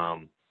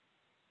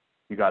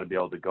you got to be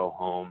able to go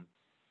home,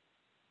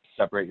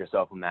 separate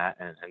yourself from that,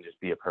 and just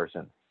be a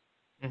person.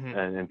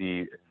 And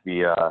be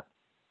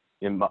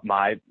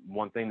my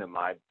one thing that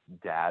my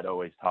dad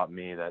always taught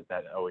me that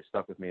always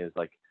stuck with me is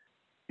like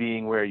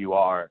being where you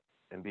are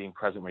and being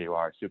present where you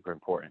are is super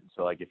important.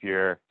 So like if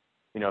you're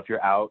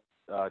out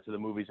to the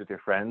movies with your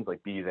friends,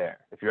 like be there.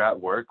 If you're at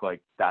work,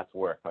 like that's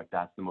work, like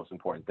that's the most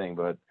important thing.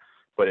 But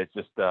it's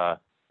just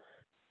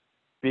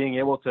being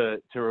able to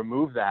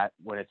remove that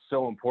when it's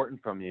so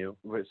important from you,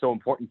 when it's so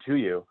important to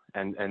you,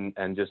 and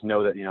just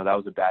know that that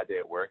was a bad day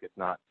at work. It's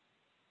not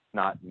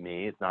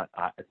me. It's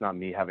not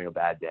me having a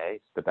bad day.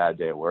 It's the bad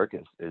day at work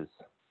is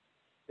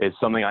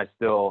something I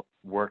still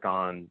work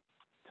on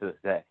to this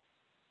day.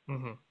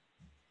 And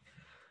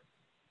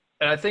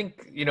I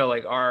think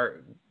like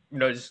our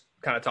just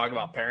kind of talk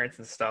about parents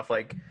and stuff,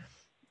 like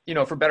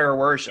for better or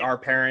worse, our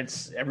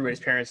parents, everybody's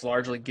parents,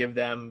 largely give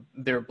them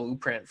their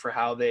blueprint for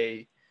how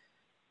they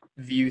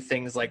view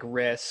things like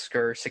risk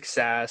or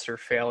success or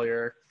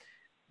failure.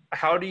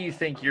 How do you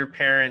think your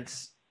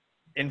parents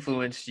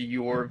influenced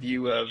your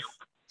view of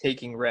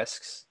taking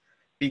risks?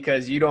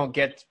 Because you don't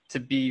get to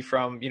be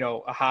from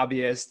a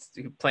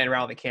hobbyist playing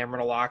around with the camera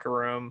in a locker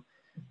room,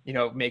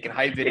 making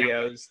hype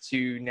videos,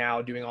 to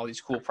now doing all these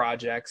cool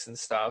projects and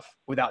stuff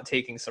without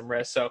taking some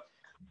risks. So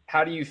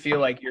how do you feel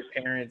like your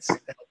parents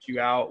helped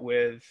you out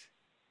with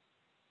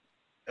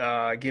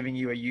giving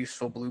you a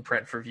useful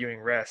blueprint for viewing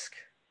risk?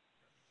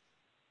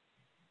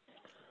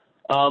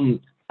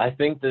 I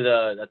think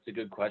that that's a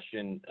good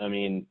question. I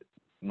mean,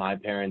 my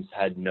parents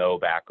had no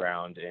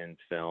background in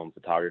film,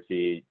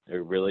 photography,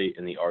 or really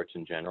in the arts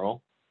in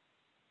general.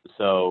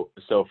 So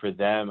for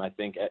them, I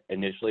think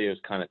initially it was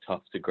kind of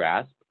tough to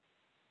grasp,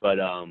 but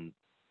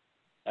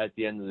at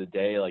the end of the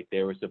day, like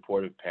they were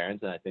supportive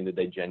parents, and I think that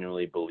they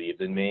genuinely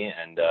believed in me,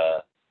 and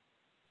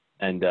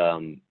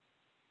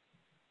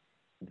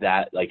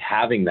that like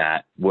having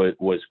that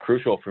was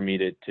crucial for me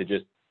to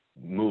just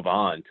move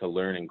on, to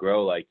learn and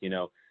grow. Like,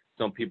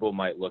 some people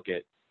might look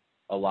at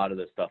a lot of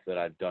the stuff that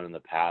I've done in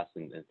the past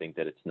and think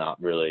that it's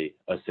not really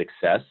a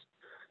success,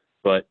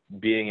 but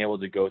being able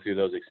to go through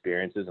those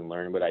experiences and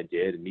learn what I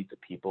did and meet the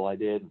people I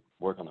did,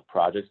 work on the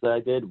projects that I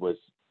did was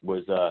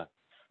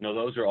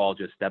those are all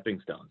just stepping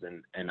stones,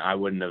 and I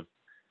wouldn't have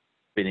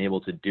been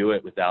able to do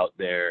it without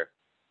their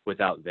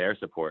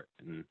support.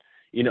 And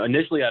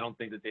initially I don't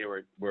think that they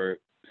were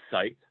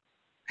psyched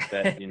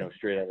that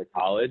straight out of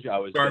college I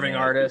was Starving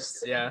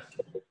artists.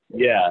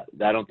 Yeah,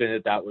 I don't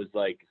think that was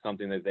like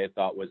something that they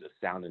thought was a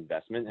sound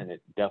investment, and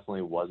it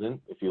definitely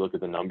wasn't if you look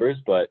at the numbers.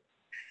 But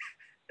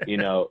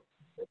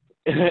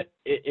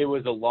it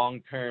was a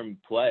long-term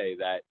play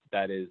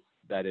that is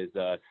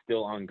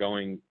still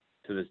ongoing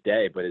to this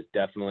day, but it's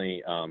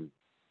definitely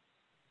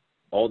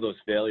all those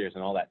failures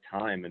and all that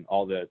time and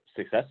all the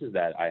successes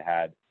that I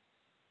had,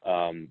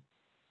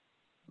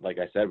 like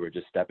I said, were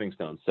just stepping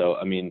stones. So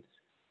I mean,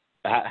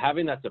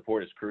 having that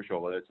support is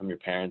crucial, whether it's from your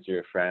parents or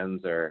your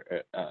friends or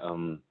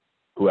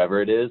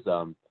whoever it is.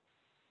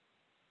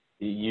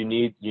 You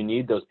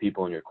need those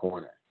people in your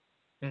corner.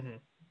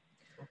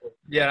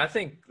 Yeah, and I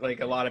think like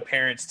a lot of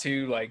parents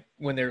too, like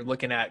when they're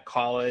looking at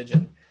college,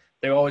 and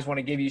they always want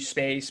to give you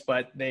space,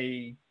 but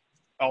they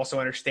also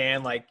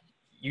understand like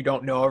you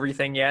don't know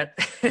everything yet.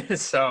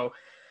 So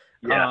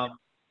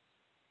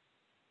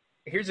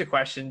here's a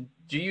question: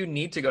 do you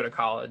need to go to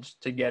college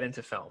to get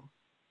into film?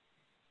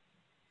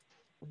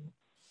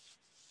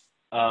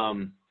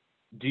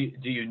 Do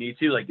you need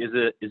to, like, is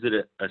it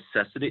a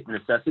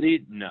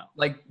necessity? No.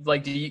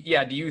 Like do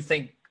you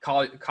think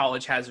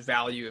college has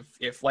value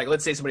if like,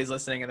 let's say somebody's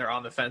listening and they're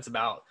on the fence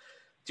about,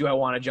 do I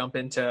want to jump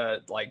into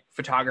like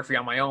photography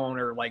on my own,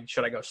 or like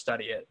should I go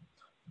study it?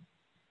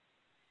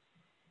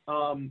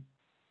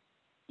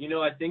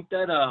 I think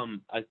that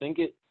I think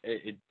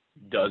it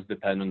does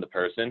depend on the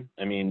person.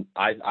 I mean,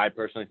 I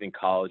personally think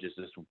college is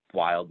just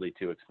wildly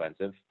too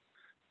expensive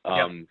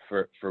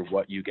for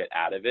what you get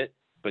out of it.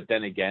 But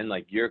then again,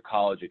 like your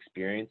college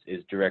experience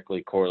is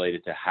directly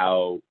correlated to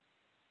how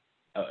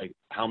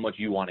much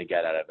you want to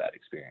get out of that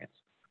experience.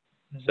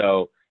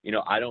 So,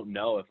 I don't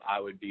know if I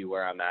would be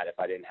where I'm at if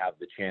I didn't have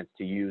the chance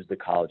to use the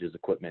college's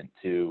equipment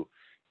to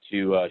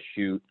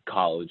shoot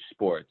college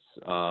sports,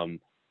 to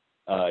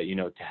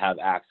have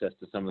access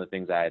to some of the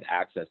things I had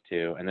access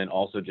to, and then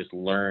also just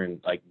learn,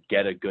 like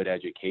get a good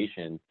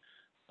education.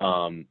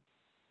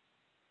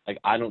 Like,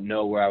 I don't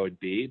know where I would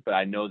be, but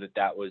I know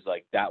that was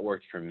like, that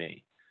worked for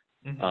me.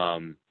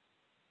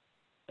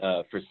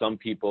 For some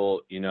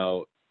people,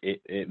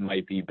 it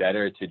might be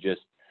better to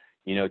just,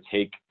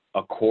 take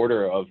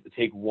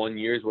 1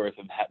 year's worth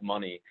of that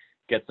money,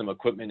 get some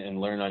equipment and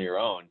learn on your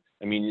own.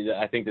 I mean,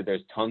 I think that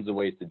there's tons of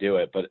ways to do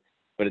it, but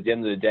at the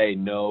end of the day,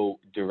 no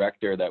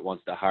director that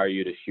wants to hire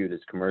you to shoot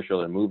his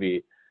commercial or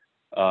movie,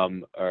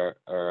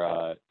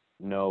 or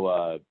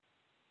no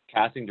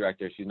casting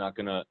director, she's not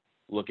gonna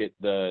look at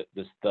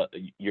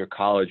your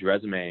college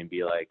resume and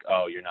be like,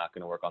 oh, you're not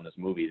gonna work on this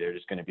movie. They're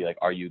just gonna be like,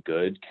 are you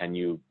good? Can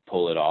you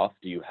pull it off?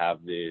 Do you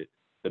have the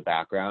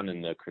background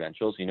and the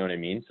credentials? You know what I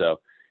mean? So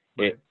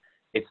Right.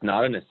 It's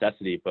not a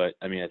necessity, but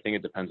I mean, I think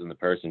it depends on the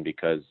person,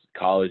 because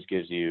college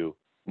gives you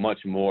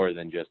much more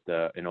than just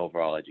an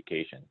overall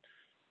education.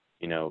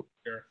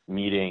 Sure.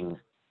 Meeting,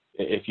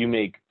 if you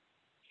make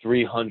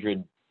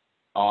 300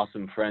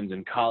 awesome friends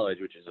in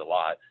college, which is a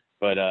lot,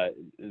 but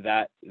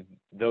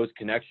those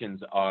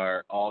connections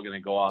are all going to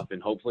go off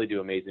and hopefully do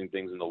amazing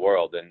things in the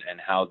world, and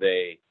how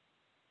that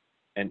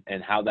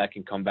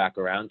can come back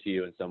around to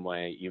you in some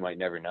way you might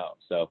never know.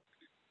 So,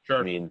 Sure.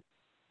 I mean,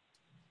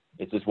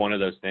 it's just one of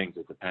those things.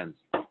 It depends.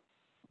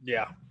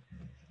 Yeah,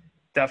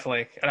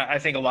 definitely. And I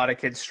think a lot of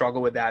kids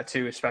struggle with that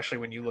too, especially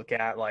when you look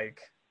at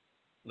like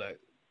the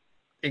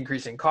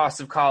increasing cost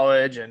of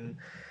college, and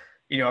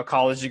a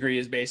college degree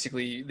is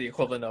basically the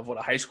equivalent of what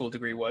a high school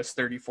degree was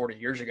 30, 40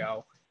 years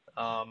ago.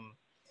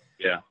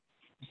 Yeah.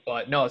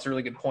 But no, it's a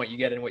really good point. You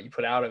get in what you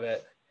put out of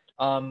it.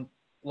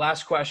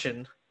 Last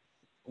question.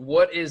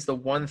 What is the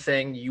one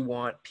thing you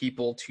want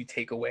people to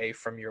take away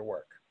from your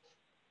work?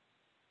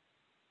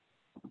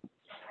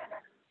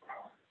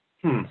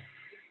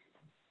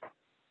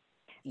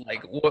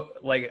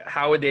 Like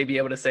how would they be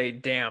able to say,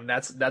 damn,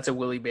 that's a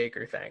Willy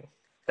Baker thing.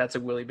 That's a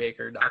Willy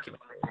Baker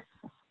documentary.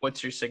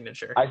 What's your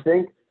signature? I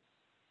think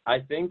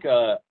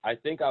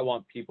I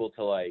want people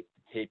to like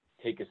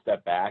take a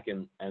step back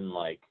and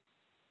like,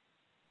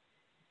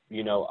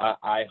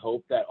 I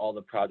hope that all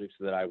the projects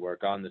that I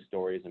work on, the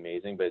story is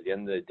amazing, but at the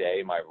end of the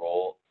day, my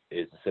role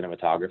is a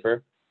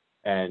cinematographer,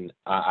 and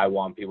I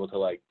want people to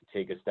like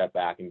take a step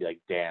back and be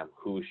like, damn,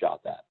 who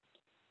shot that?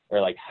 Or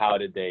like, how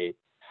did they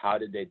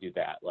do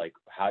that? Like,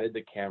 how did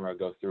the camera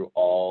go through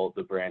all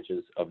the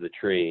branches of the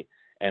tree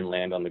and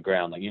land on the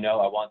ground? Like,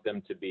 I want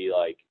them to be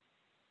like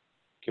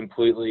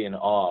completely in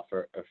awe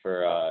for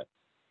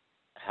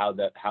how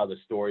the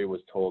story was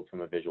told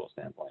from a visual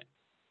standpoint.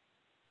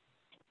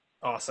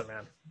 Awesome,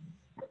 man.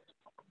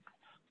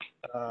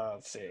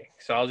 Let's see.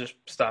 So I'll just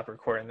stop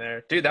recording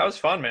there. Dude, that was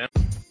fun, man.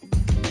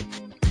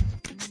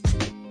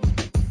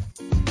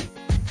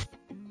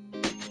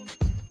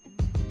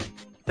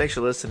 Thanks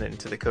for listening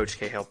to the Coach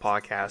Cahill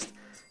podcast.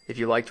 If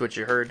you liked what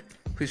you heard,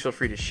 please feel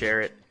free to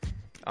share it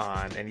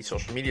on any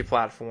social media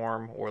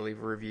platform or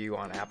leave a review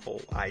on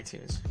Apple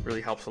iTunes. It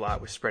really helps a lot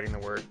with spreading the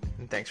word.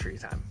 And thanks for your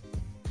time.